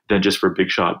citizens than just for big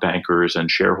shot bankers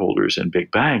and shareholders and big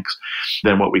banks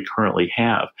than what we currently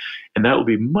have. And that will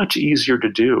be much easier to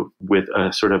do with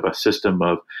a sort of a system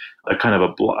of a kind of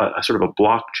a sort of a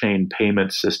blockchain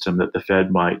payment system that the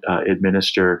Fed might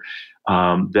administer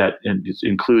that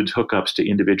includes hookups to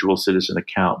individual citizen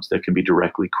accounts that can be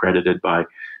directly credited by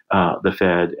the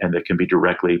Fed and that can be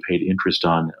directly paid interest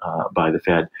on by the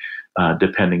Fed,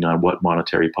 depending on what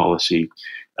monetary policy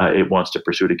it wants to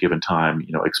pursue at a given time,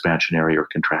 expansionary or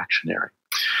contractionary.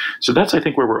 So that's, I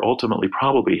think, where we're ultimately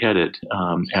probably headed,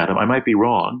 Adam. I might be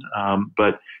wrong,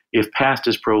 but if past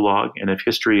is prologue and if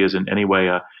history is in any way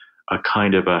a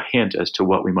kind of a hint as to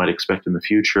what we might expect in the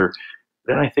future,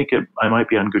 then I think I might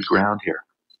be on good ground here,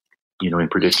 in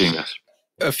predicting this.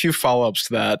 A few follow-ups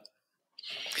to that.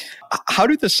 How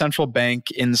do the central bank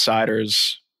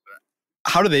insiders,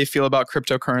 how do they feel about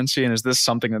cryptocurrency? And is this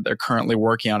something that they're currently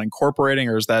working on incorporating,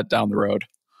 or is that down the road?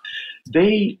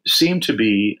 They seem to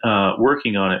be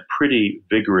working on it pretty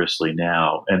vigorously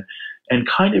now. And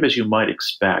kind of as you might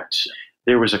expect,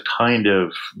 there was a kind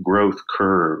of growth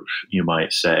curve, you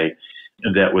might say,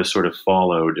 that was sort of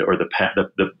followed, or the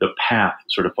path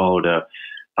sort of followed a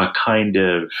kind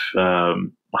of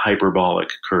hyperbolic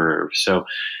curve. So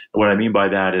what I mean by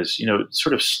that is,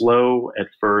 sort of slow at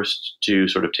first to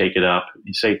sort of take it up.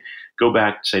 You say, go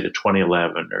back, say, to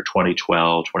 2011 or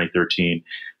 2012, 2013.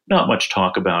 Not much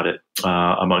talk about it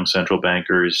among central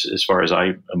bankers, as far as I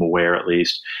am aware, at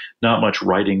least. Not much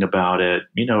writing about it.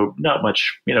 Not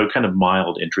much, kind of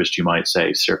mild interest, you might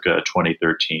say, circa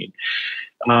 2013.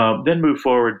 Then move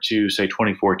forward to, say,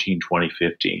 2014,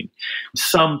 2015.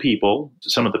 Some people,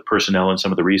 some of the personnel in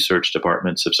some of the research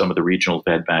departments of some of the regional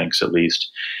Fed banks, at least,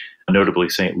 notably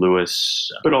St.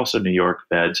 Louis, but also New York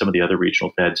Fed, some of the other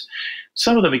regional Feds,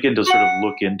 some of them begin to sort of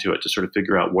look into it to sort of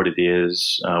figure out what it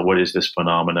is this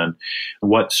phenomenon,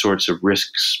 what sorts of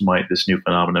risks might this new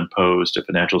phenomenon pose to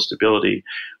financial stability,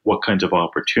 what kinds of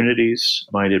opportunities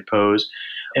might it pose.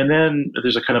 And then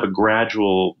there's a kind of a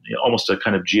gradual, almost a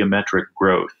kind of geometric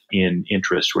growth in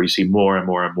interest where you see more and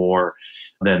more and more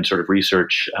than sort of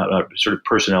research, sort of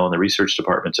personnel in the research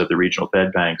departments of the regional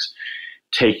Fed banks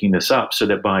taking this up, so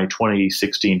that by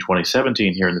 2016,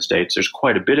 2017 here in the States, there's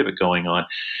quite a bit of it going on.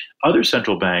 Other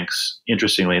central banks,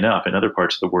 interestingly enough, in other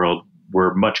parts of the world,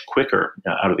 were much quicker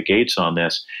out of the gates on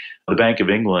this. The Bank of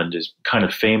England is kind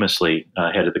of famously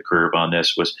ahead of the curve on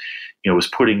this, was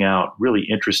putting out really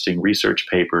interesting research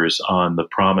papers on the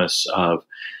promise of,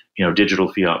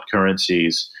 digital fiat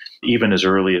currencies even as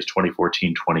early as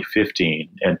 2014, 2015.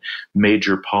 And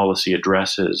major policy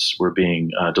addresses were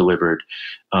being delivered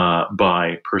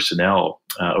by personnel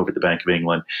over the Bank of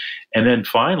England. And then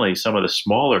finally, some of the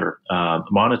smaller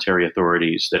monetary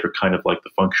authorities that are kind of like the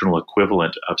functional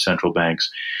equivalent of central banks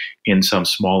in some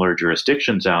smaller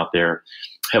jurisdictions out there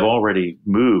have already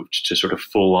moved to sort of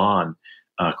full-on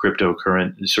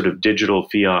cryptocurrency, sort of digital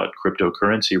fiat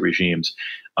cryptocurrency regimes.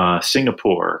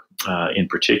 Singapore, in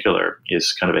particular,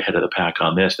 is kind of ahead of the pack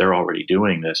on this. They're already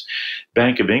doing this.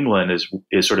 Bank of England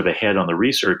is sort of ahead on the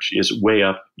research, is way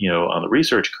up, on the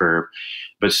research curve,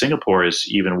 but Singapore is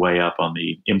even way up on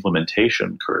the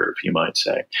implementation curve, you might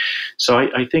say. So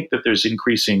I think that there's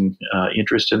increasing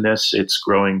interest in this. It's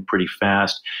growing pretty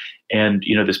fast. And,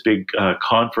 this big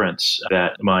conference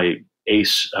that my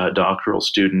ace doctoral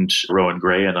student, Rowan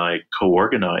Gray, and I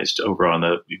co-organized over on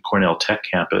the Cornell Tech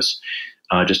campus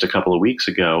just a couple of weeks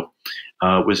ago,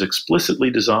 was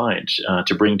explicitly designed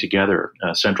to bring together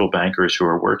central bankers who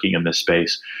are working in this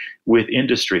space with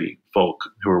industry folk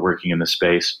who are working in this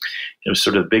space. It was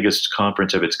sort of the biggest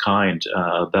conference of its kind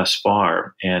thus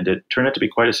far, and it turned out to be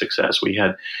quite a success. We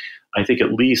had, I think,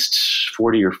 at least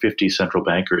 40 or 50 central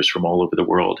bankers from all over the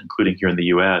world, including here in the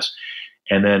US,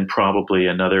 and then probably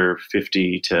another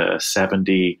 50 to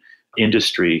 70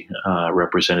 industry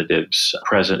representatives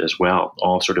present as well,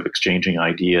 all sort of exchanging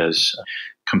ideas,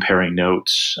 comparing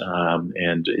notes,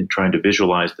 and trying to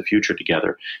visualize the future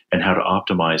together and how to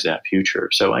optimize that future.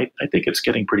 So I think it's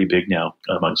getting pretty big now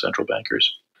among central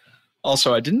bankers.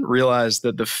 Also, I didn't realize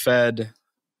that the Fed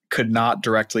could not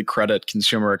directly credit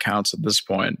consumer accounts at this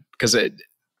point, because it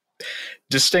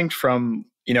distinct from,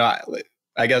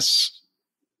 I guess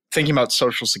thinking about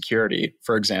Social Security,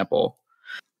 for example,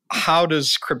 how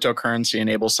does cryptocurrency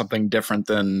enable something different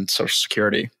than Social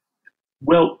Security?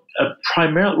 Well,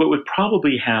 primarily what would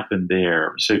probably happen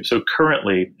there. So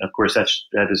currently, of course,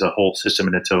 that is a whole system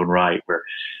in its own right, where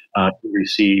you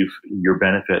receive your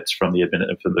benefits from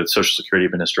the Social Security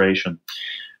Administration,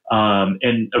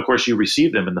 and of course you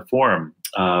receive them in the form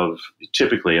of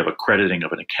typically of a crediting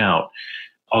of an account.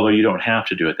 Although you don't have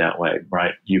to do it that way,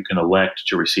 right? You can elect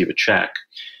to receive a check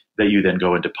that you then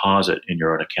go and deposit in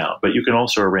your own account. But you can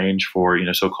also arrange for,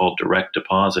 so-called direct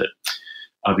deposit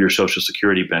of your Social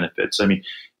Security benefits. I mean,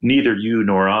 neither you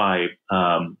nor I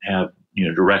have,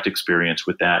 direct experience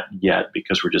with that yet,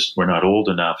 because we're not old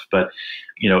enough. But,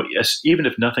 even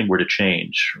if nothing were to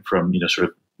change from, sort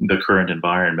of the current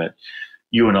environment,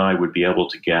 you and I would be able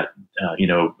to get,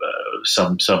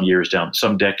 some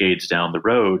decades down the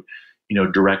road,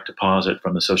 direct deposit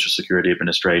from the Social Security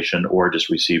Administration, or just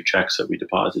receive checks that we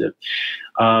deposited.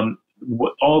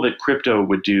 All that crypto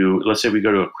would do, let's say we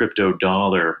go to a crypto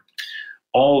dollar,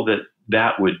 all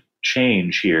that would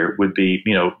change here would be,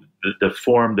 the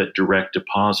form that direct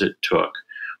deposit took,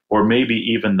 or maybe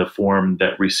even the form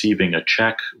that receiving a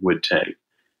check would take,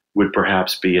 would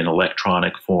perhaps be an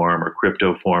electronic form or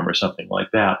crypto form or something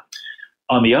like that.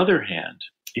 On the other hand,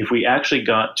 if we actually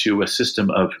got to a system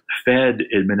of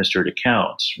Fed-administered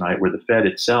accounts, right, where the Fed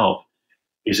itself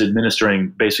is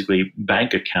administering basically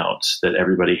bank accounts that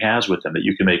everybody has with them, that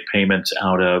you can make payments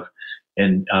out of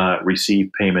and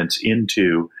receive payments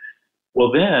into,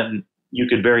 well, then you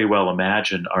could very well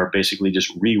imagine are basically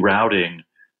just rerouting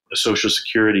the Social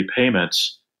Security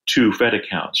payments to Fed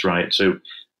accounts, right? So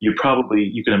you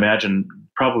can imagine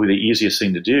probably the easiest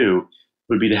thing to do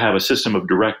would be to have a system of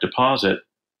direct deposit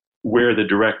where the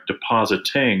direct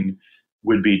depositing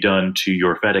would be done to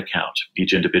your Fed account,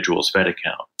 each individual's Fed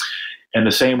account. And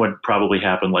the same would probably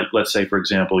happen, like, let's say, for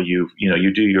example, you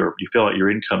fill out your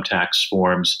income tax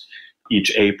forms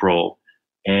each April,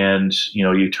 and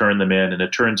you turn them in, and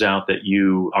it turns out that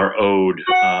you are owed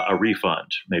a refund,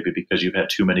 maybe because you've had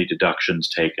too many deductions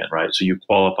taken, right? So you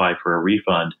qualify for a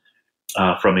refund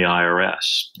from the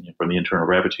IRS, from the Internal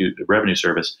Revenue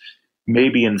Service.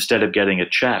 Maybe instead of getting a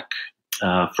check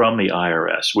from the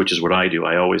IRS, which is what I do,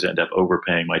 I always end up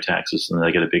overpaying my taxes, and then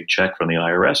I get a big check from the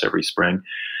IRS every spring.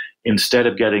 Instead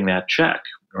of getting that check,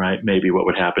 right, maybe what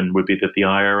would happen would be that the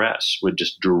IRS would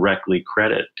just directly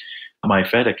credit my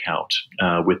Fed account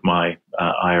with my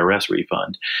IRS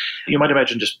refund. You might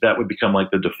imagine just that would become like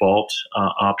the default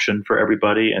option for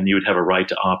everybody, and you would have a right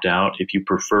to opt out if you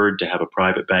preferred to have a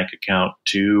private bank account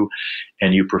too,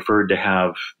 and you preferred to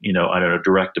have,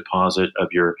 direct deposit of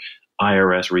your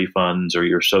IRS refunds or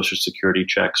your Social Security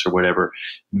checks or whatever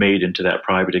made into that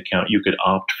private account. You could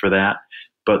opt for that.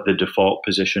 But the default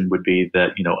position would be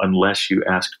that, unless you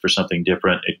ask for something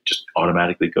different, it just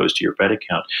automatically goes to your Fed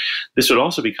account. This would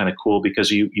also be kind of cool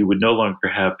because you would no longer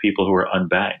have people who are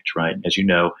unbanked, right? As you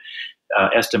know,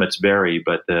 estimates vary,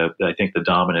 but I think the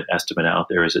dominant estimate out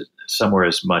there is that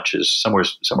somewhere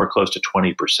close to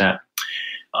 20%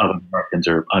 of Americans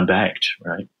are unbanked,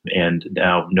 right? And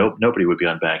now nobody would be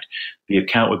unbanked. The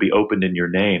account would be opened in your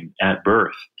name at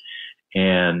birth.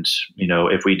 And,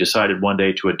 if we decided one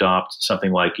day to adopt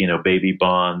something like, baby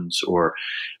bonds, or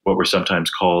what were sometimes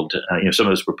called, some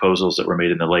of those proposals that were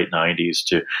made in the late 90s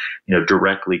to,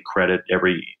 directly credit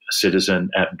every citizen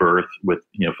at birth with,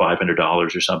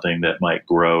 $500 or something that might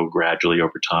grow gradually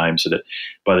over time, so that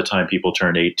by the time people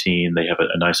turn 18, they have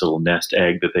a nice little nest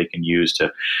egg that they can use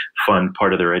to fund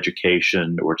part of their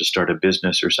education or to start a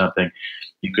business or something.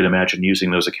 You could imagine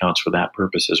using those accounts for that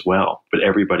purpose as well. But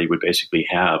everybody would basically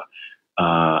have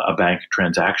a bank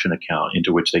transaction account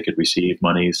into which they could receive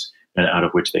monies and out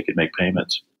of which they could make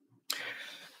payments.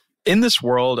 In this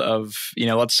world of,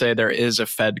 let's say there is a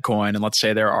Fed coin and let's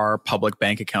say there are public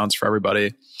bank accounts for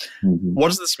everybody, what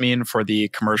does this mean for the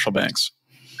commercial banks?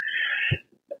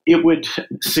 It would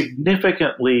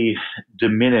significantly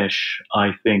diminish,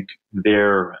 I think,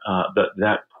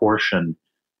 that portion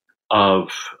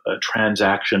of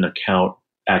transaction account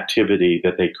activity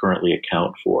that they currently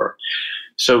account for.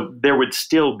 So there would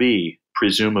still be,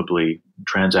 presumably,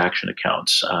 transaction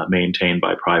accounts maintained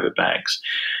by private banks.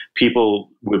 People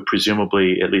would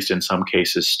presumably, at least in some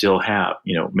cases, still have,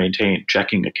 maintain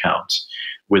checking accounts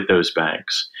with those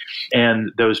banks.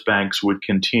 And those banks would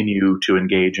continue to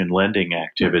engage in lending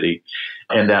activity.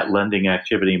 And that lending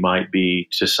activity might be,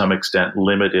 to some extent,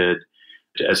 limited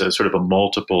as a sort of a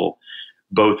multiple,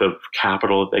 both of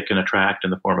capital that they can attract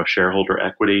in the form of shareholder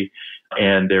equity,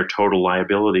 and their total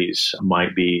liabilities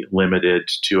might be limited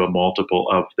to a multiple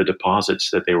of the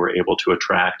deposits that they were able to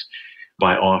attract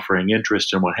by offering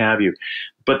interest and what have you.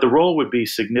 But the role would be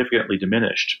significantly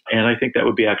diminished. And I think that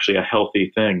would be actually a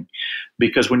healthy thing,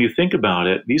 because when you think about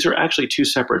it, these are actually two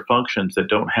separate functions that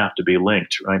don't have to be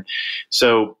linked, right?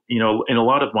 So, in a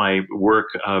lot of my work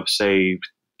of, say,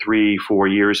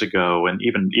 3-4 years ago, and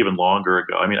even longer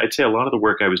ago, I'd say a lot of the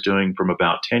work I was doing from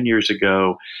about 10 years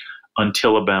ago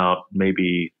until about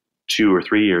maybe 2 or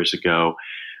 3 years ago,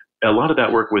 a lot of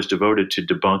that work was devoted to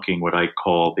debunking what I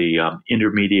call the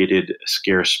intermediated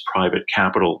scarce private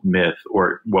capital myth,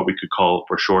 or what we could call,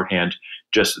 for shorthand,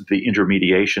 just the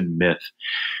intermediation myth.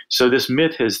 So this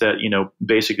myth is that,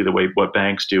 basically the way what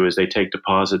banks do is they take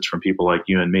deposits from people like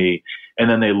you and me, and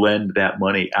then they lend that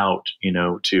money out,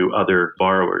 to other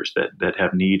borrowers that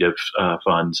have need of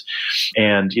funds.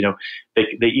 And,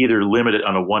 they either limit it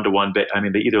on a one-to-one,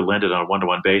 they either lend it on a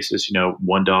one-to-one basis,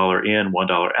 $1 in,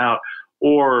 $1 out,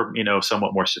 or,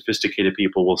 somewhat more sophisticated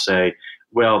people will say,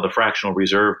 well, the fractional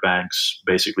reserve banks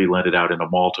basically lend it out in a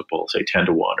multiple, say 10-1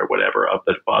 or whatever, of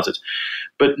the deposits.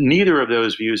 But neither of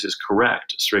those views is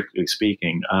correct, strictly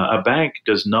speaking. A bank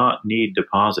does not need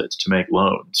deposits to make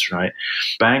loans, right?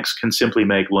 Banks can simply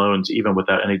make loans even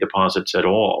without any deposits at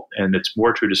all. And it's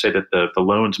more true to say that the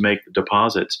loans make the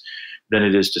deposits than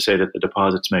it is to say that the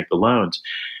deposits make the loans.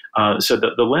 So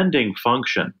the lending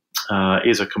function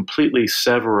is a completely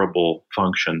severable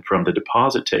function from the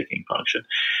deposit-taking function.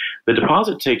 The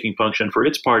deposit-taking function, for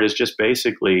its part, is just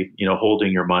basically,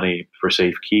 holding your money for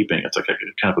safekeeping. It's like a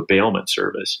kind of a bailment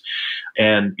service.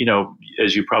 And,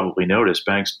 as you probably noticed,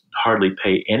 banks hardly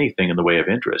pay anything in the way of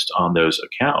interest on those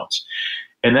accounts.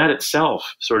 And that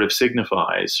itself sort of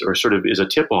signifies, or sort of is a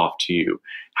tip-off to you,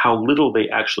 how little they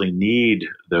actually need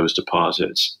those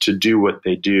deposits to do what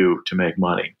they do to make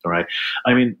money, all right?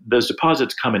 Those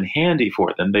deposits come in handy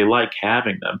for them. They like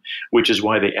having them, which is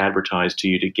why they advertise to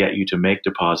you to get you to make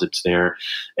deposits there,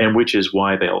 and which is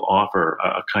why they'll offer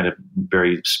a kind of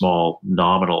very small,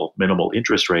 nominal, minimal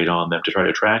interest rate on them to try to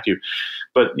attract you.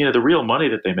 But, the real money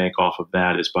that they make off of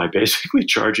that is by basically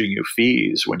charging you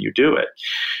fees when you do it.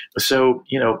 So,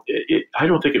 I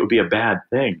don't think it would be a bad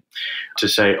thing to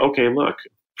say, okay, look,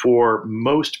 for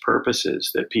most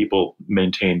purposes that people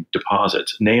maintain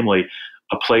deposits, namely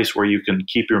a place where you can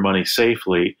keep your money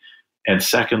safely, and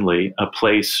secondly, a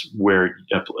place where,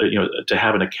 to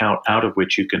have an account out of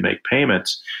which you can make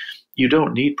payments, you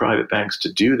don't need private banks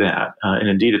to do that. And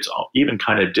indeed, it's even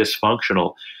kind of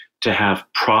dysfunctional to have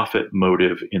profit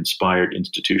motive inspired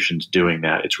institutions doing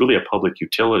that. It's really a public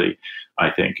utility,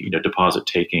 I think, deposit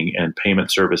taking and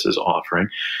payment services offering.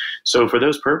 So for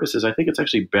those purposes, I think it's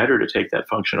actually better to take that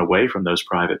function away from those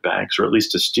private banks, or at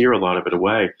least to steer a lot of it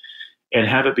away, and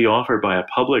have it be offered by a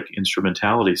public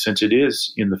instrumentality, since it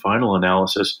is, in the final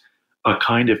analysis, a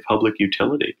kind of public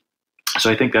utility. So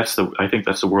I think that's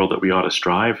the world that we ought to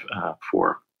strive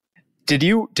for. Did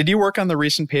you work on the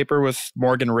recent paper with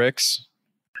Morgan Ricks?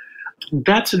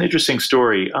 That's an interesting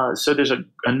story. So there's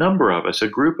a number of us, a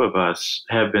group of us,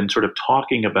 have been sort of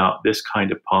talking about this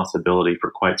kind of possibility for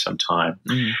quite some time.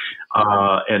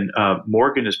 And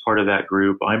Morgan is part of that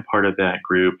group. I'm part of that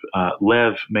group.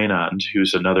 Lev Menand,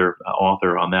 who's another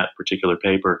author on that particular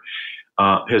paper,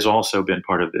 has also been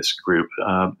part of this group.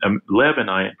 Lev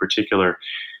and I, in particular,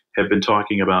 have been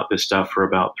talking about this stuff for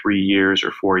about 3 years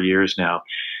or 4 years now.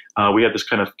 We have this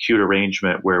kind of cute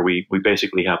arrangement where we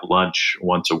basically have lunch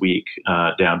once a week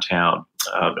downtown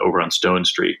over on Stone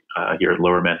Street here in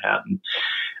Lower Manhattan.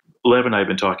 Lev and I have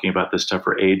been talking about this stuff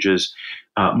for ages.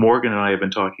 Morgan and I have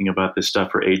been talking about this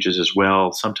stuff for ages as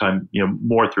well, sometime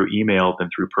more through email than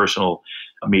through personal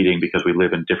meeting because we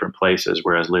live in different places,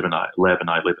 whereas Lev and I live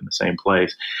in the same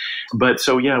place. But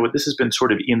so, yeah, this has been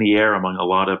sort of in the air among a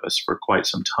lot of us for quite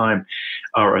some time,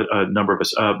 or a number of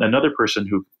us. Another person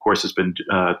who, of course, has been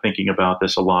thinking about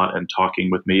this a lot and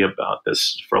talking with me about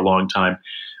this for a long time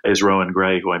is Rowan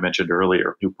Gray, who I mentioned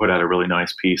earlier, who put out a really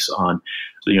nice piece on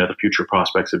the future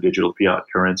prospects of digital fiat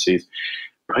currencies.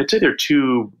 I'd say there are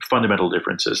two fundamental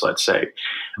differences, let's say,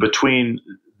 between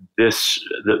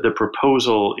the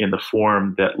proposal in the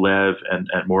form that Lev and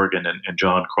Morgan and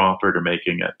John Crawford are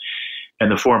making it,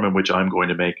 and the form in which I'm going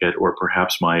to make it, or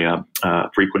perhaps my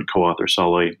frequent co-author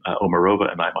Saleh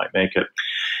Omarova and I might make it.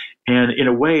 And in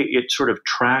a way, it sort of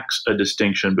tracks a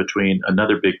distinction between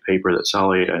another big paper that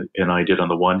Saleh and I did on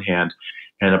the one hand,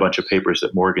 and a bunch of papers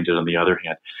that Morgan did on the other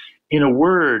hand. In a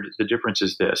word, the difference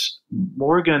is this.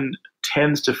 Morgan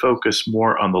tends to focus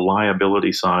more on the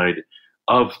liability side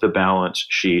of the balance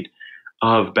sheet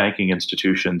of banking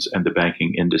institutions and the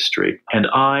banking industry. And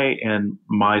I and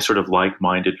my sort of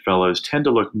like-minded fellows tend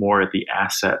to look more at the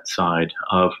asset side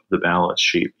of the balance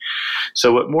sheet.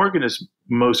 So what Morgan is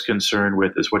most concerned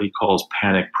with is what he calls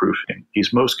panic proofing.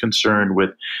 He's most concerned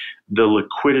with the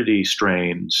liquidity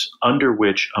strains under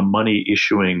which a money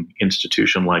issuing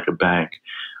institution like a bank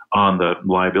on the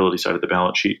liability side of the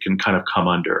balance sheet can kind of come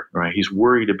under, right? He's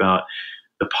worried about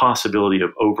the possibility of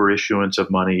overissuance of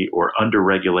money or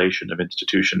under-regulation of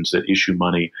institutions that issue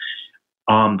money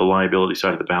on the liability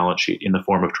side of the balance sheet in the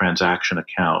form of transaction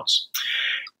accounts.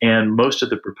 And most of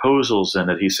the proposals then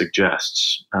that he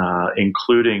suggests,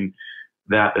 including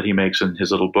that he makes in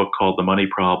his little book called The Money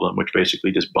Problem, which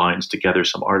basically just binds together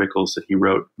some articles that he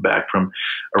wrote back from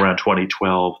around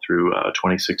 2012 through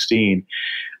 2016,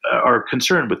 are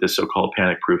concerned with this so-called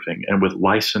panic proofing and with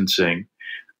licensing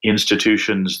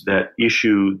institutions that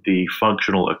issue the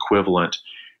functional equivalent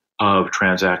of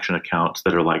transaction accounts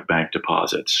that are like bank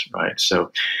deposits, right?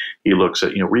 So he looks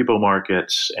at repo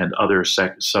markets and other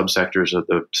subsectors of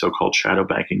the so-called shadow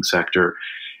banking sector,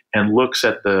 and looks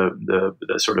at the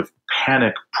sort of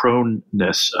panic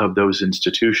proneness of those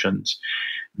institutions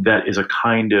that is a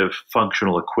kind of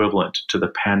functional equivalent to the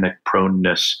panic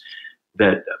proneness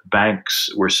that banks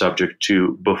were subject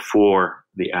to before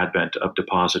the advent of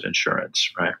deposit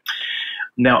insurance, right?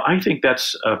 Now, I think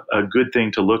that's a good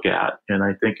thing to look at, and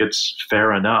I think it's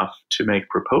fair enough to make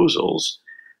proposals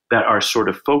that are sort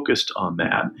of focused on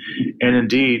that. And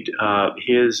indeed,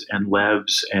 his and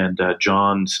Lev's and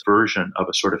John's version of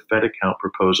a sort of Fed account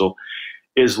proposal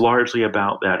is largely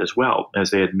about that as well,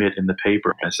 as they admit in the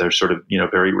paper, as they're sort of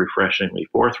very refreshingly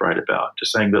forthright about,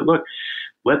 just saying that, look,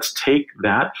 let's take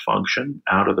that function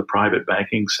out of the private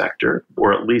banking sector,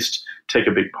 or at least take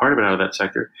a big part of it out of that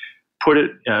sector, put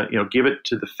it, give it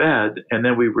to the Fed, and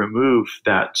then we remove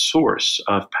that source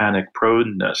of panic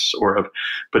proneness or of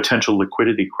potential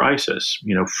liquidity crisis,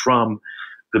 from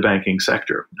the banking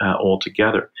sector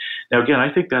altogether. Now, again,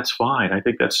 I think that's fine. I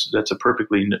think that's a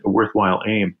perfectly worthwhile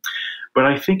aim, but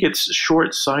I think it's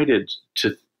short-sighted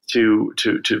to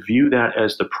view that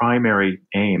as the primary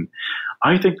aim.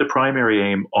 I think the primary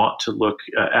aim ought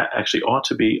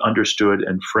to be understood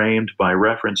and framed by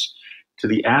reference to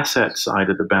the asset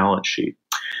side of the balance sheet.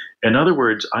 In other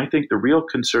words, I think the real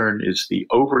concern is the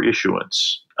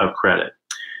overissuance of credit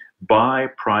by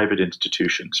private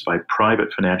institutions, by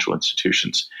private financial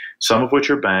institutions, some of which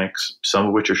are banks, some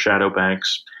of which are shadow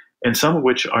banks, and some of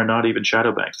which are not even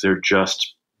shadow banks. They're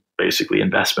just basically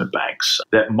investment banks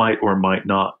that might or might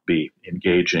not be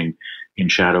engaging in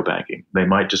shadow banking. They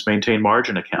might just maintain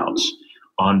margin accounts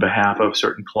on behalf of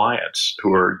certain clients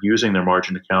who are using their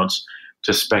margin accounts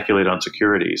to speculate on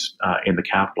securities in the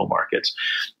capital markets.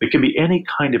 It can be any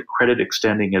kind of credit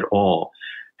extending at all,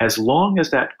 as long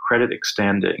as that credit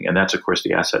extending, and that's of course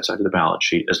the asset side of the balance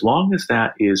sheet, as long as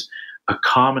that is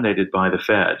accommodated by the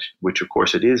Fed, which of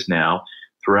course it is now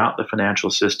throughout the financial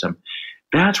system,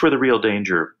 that's where the real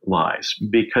danger lies,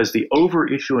 because the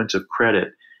overissuance of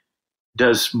credit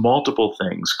does multiple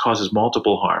things, causes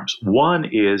multiple harms. One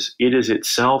is it is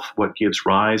itself what gives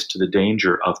rise to the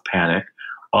danger of panic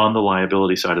on the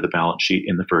liability side of the balance sheet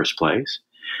in the first place.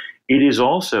 It is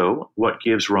also what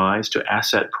gives rise to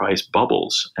asset price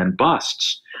bubbles and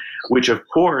busts, which of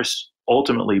course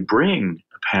ultimately bring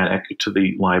panic to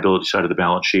the liability side of the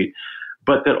balance sheet,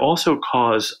 but that also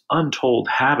cause untold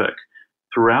havoc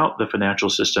throughout the financial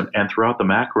system and throughout the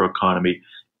macroeconomy,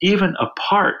 even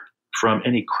apart from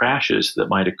any crashes that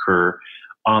might occur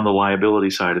on the liability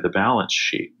side of the balance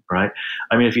sheet, right?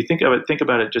 I mean, if you think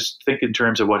about it, just think in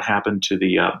terms of what happened to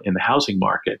in the housing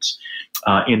markets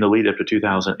in the lead up to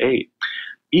 2008.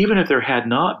 Even if there had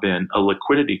not been a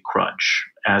liquidity crunch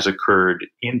as occurred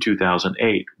in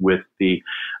 2008 with the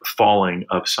falling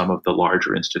of some of the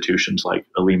larger institutions like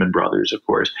Lehman Brothers, of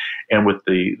course, and with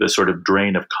the sort of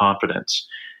drain of confidence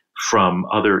from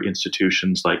other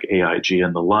institutions like AIG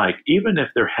and the like. Even if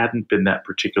there hadn't been that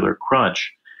particular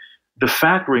crunch, the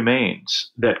fact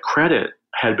remains that credit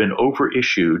had been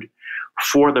overissued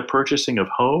for the purchasing of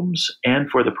homes and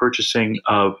for the purchasing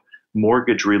of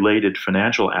mortgage-related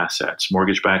financial assets,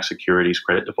 mortgage-backed securities,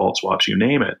 credit default swaps, you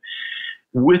name it,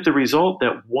 with the result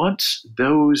that once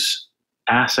those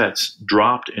assets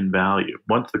dropped in value,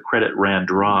 once the credit ran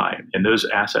dry and those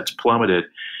assets plummeted,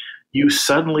 you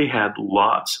suddenly had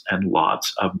lots and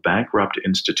lots of bankrupt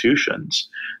institutions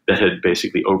that had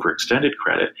basically overextended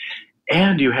credit,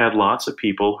 and you had lots of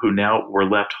people who now were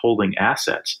left holding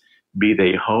assets, be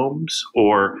they homes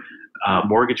or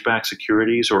mortgage-backed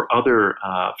securities or other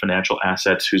financial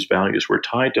assets whose values were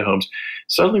tied to homes,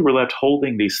 suddenly were left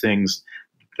holding these things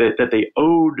that they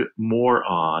owed more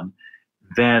on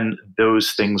than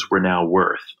those things were now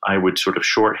worth. I would sort of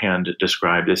shorthand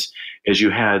describe this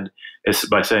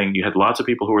by saying you had lots of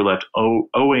people who were left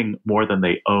owing more than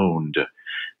they owned.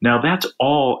 Now, that's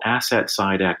all asset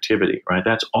side activity, right?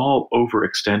 That's all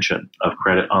overextension of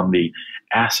credit on the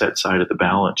asset side of the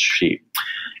balance sheet.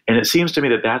 And it seems to me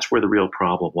that that's where the real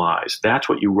problem lies. That's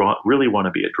what you really want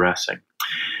to be addressing.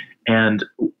 And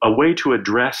a way to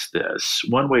address this,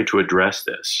 one way to address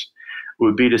this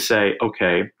would be to say,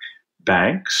 okay,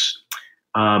 banks,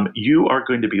 you are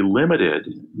going to be limited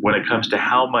when it comes to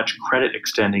how much credit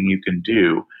extending you can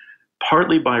do,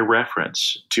 partly by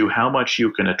reference to how much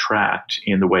you can attract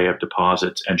in the way of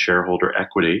deposits and shareholder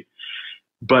equity.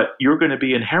 But you're going to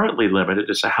be inherently limited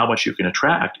as to how much you can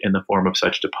attract in the form of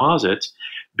such deposits,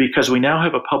 because we now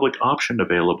have a public option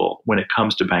available when it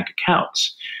comes to bank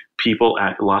accounts.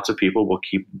 Lots of people will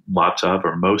keep lots of,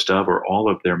 or most of, or all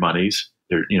of their monies,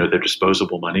 their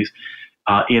disposable monies,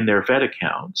 in their Fed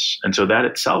accounts. And so that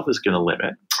itself is going to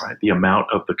limit, right, the amount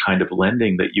of the kind of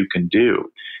lending that you can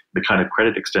do, the kind of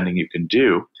credit extending you can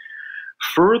do.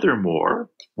 Furthermore,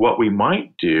 what we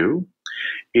might do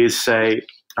is say,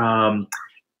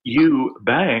 you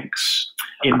banks,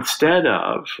 instead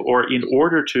of, or in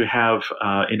order to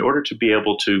be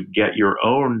able to get your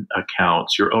own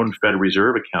accounts, your own Fed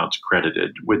Reserve accounts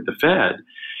credited with the Fed,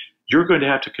 you're going to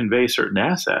have to convey certain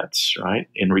assets, right,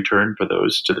 in return for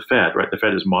those to the Fed, right? The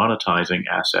Fed is monetizing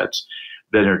assets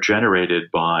that are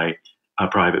generated by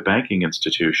private banking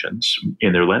institutions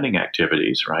in their lending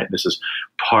activities, right? This is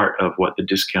part of what the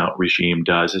discount regime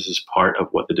does. This is part of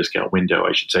what the discount window,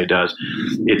 I should say, does.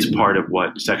 It's part of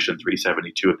what Section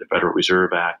 372 of the Federal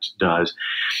Reserve Act does.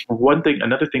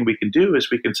 Another thing we can do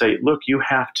is we can say, look, you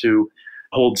have to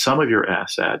hold some of your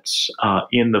assets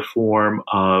in the form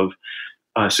of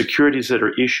securities that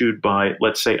are issued by,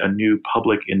 let's say, a new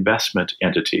public investment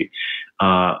entity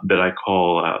that I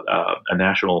call a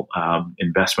National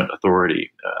Investment Authority,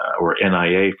 or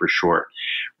NIA for short,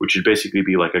 which would basically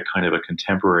be like a kind of a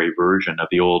contemporary version of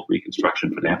the old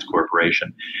Reconstruction Finance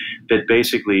Corporation that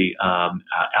basically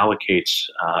allocates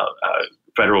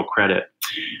federal credit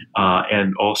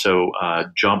and also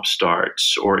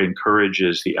jumpstarts or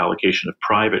encourages the allocation of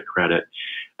private credit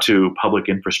to public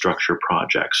infrastructure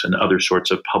projects and other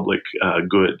sorts of public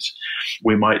goods.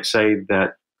 We might say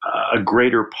that a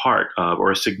greater part of, or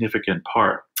a significant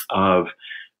part of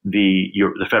the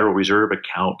Federal Reserve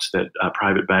accounts that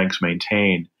private banks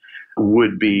maintain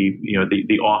would be,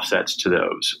 the offsets to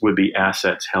those would be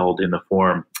assets held in the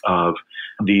form of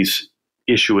these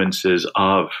issuances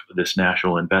of this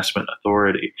National Investment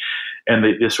Authority. And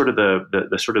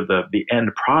the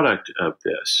end product of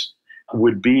this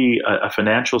would be a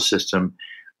financial system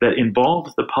that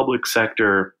involves the public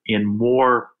sector in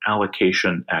more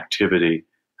allocation activity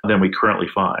than we currently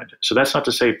find. So that's not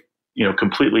to say,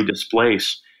 completely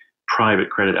displace private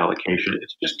credit allocation.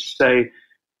 It's just to say,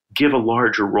 give a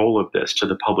larger role of this to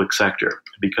the public sector,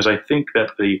 because I think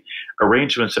that the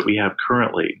arrangements that we have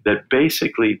currently that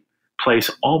basically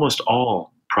place almost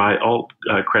all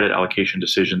credit allocation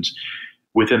decisions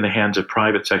within the hands of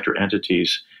private sector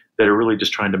entities that are really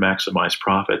just trying to maximize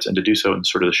profits, and to do so in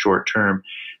sort of the short term,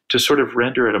 to sort of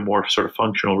render it a more sort of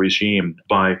functional regime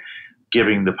by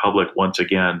giving the public, once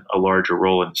again, a larger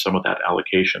role in some of that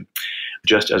allocation,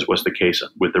 just as was the case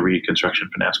with the Reconstruction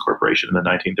Finance Corporation in the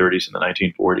 1930s and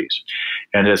the 1940s,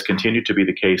 and has continued to be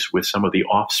the case with some of the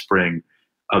offspring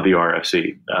of the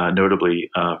RFC,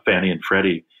 notably Fannie and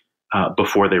Freddie,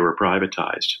 before they were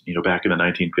privatized, back in the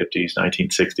 1950s,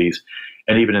 1960s,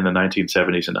 and even in the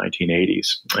 1970s and 1980s.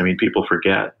 I mean, people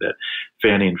forget that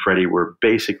Fannie and Freddie were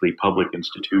basically public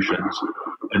institutions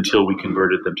until we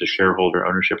converted them to shareholder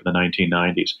ownership in the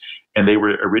 1990s. And they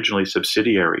were originally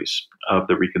subsidiaries of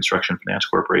the Reconstruction Finance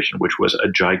Corporation, which was a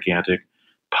gigantic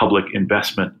public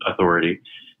investment authority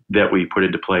that we put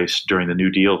into place during the New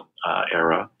Deal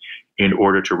era in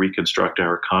order to reconstruct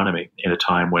our economy in a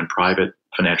time when private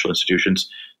financial institutions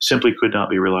simply could not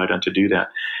be relied on to do that.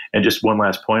 And just one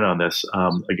last point on this,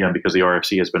 again, because the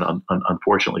RFC has been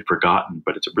unfortunately forgotten,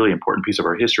 but it's a really important piece of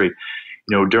our history.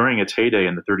 During its heyday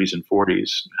in the 30s and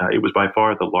 40s, it was by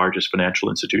far the largest financial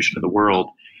institution in the world.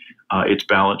 Its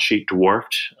balance sheet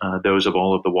dwarfed those of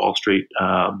all of the Wall Street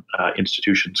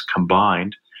institutions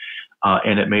combined.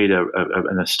 And it made there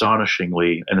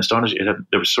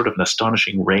was sort of an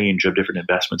astonishing range of different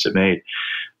investments it made.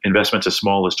 Investments as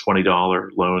small as $20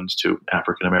 loans to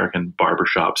African-American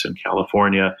barbershops in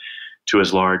California, to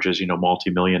as large as,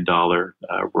 multi-million-dollar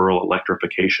rural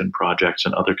electrification projects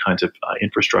and other kinds of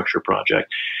infrastructure projects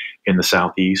in the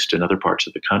Southeast and other parts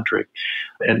of the country.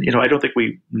 And, I don't think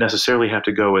we necessarily have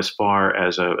to go as far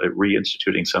as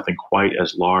reinstituting something quite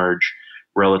as large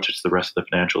relative to the rest of the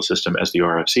financial system as the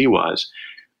RFC was.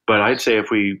 But I'd say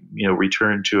if we,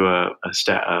 return to a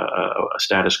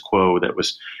status quo that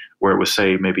was where it was,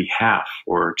 say, maybe half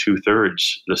or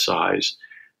 2/3 the size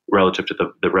relative to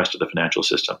the rest of the financial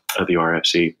system of the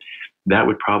RFC, that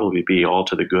would probably be all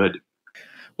to the good.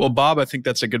 Well, Bob, I think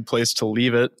that's a good place to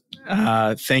leave it.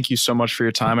 Thank you so much for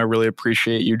your time. I really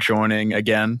appreciate you joining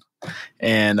again,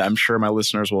 and I'm sure my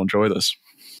listeners will enjoy this.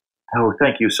 Oh,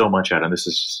 thank you so much, Adam. This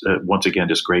is once again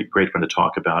just great fun to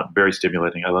talk about. Very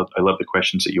stimulating. I love the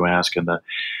questions that you ask and the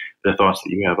thoughts that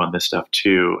you have on this stuff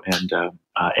too. And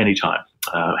anytime,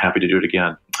 happy to do it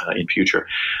again in future.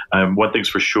 One thing's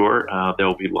for sure, there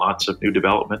will be lots of new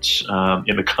developments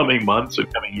in the coming months and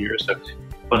coming years. So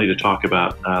plenty to talk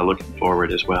about. Looking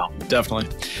forward as well. Definitely.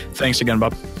 Thanks again,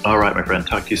 Bob. All right, my friend.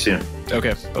 Talk to you soon.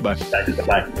 Okay. Bye-bye.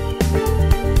 Bye.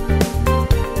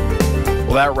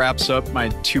 Well, that wraps up my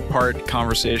 2-part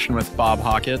conversation with Bob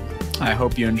Hockett. I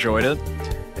hope you enjoyed it.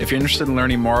 If you're interested in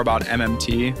learning more about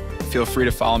MMT, feel free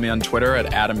to follow me on Twitter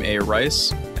at Adam A.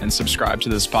 Rice and subscribe to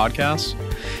this podcast.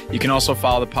 You can also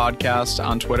follow the podcast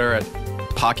on Twitter at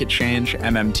Pocket Change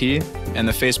MMT, and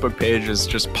the Facebook page is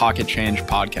just Pocket Change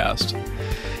Podcast.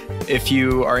 If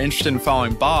you are interested in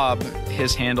following Bob,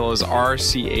 his handle is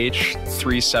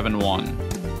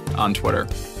RCH371 on Twitter.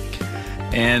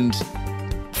 And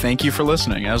thank you for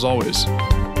listening, as always.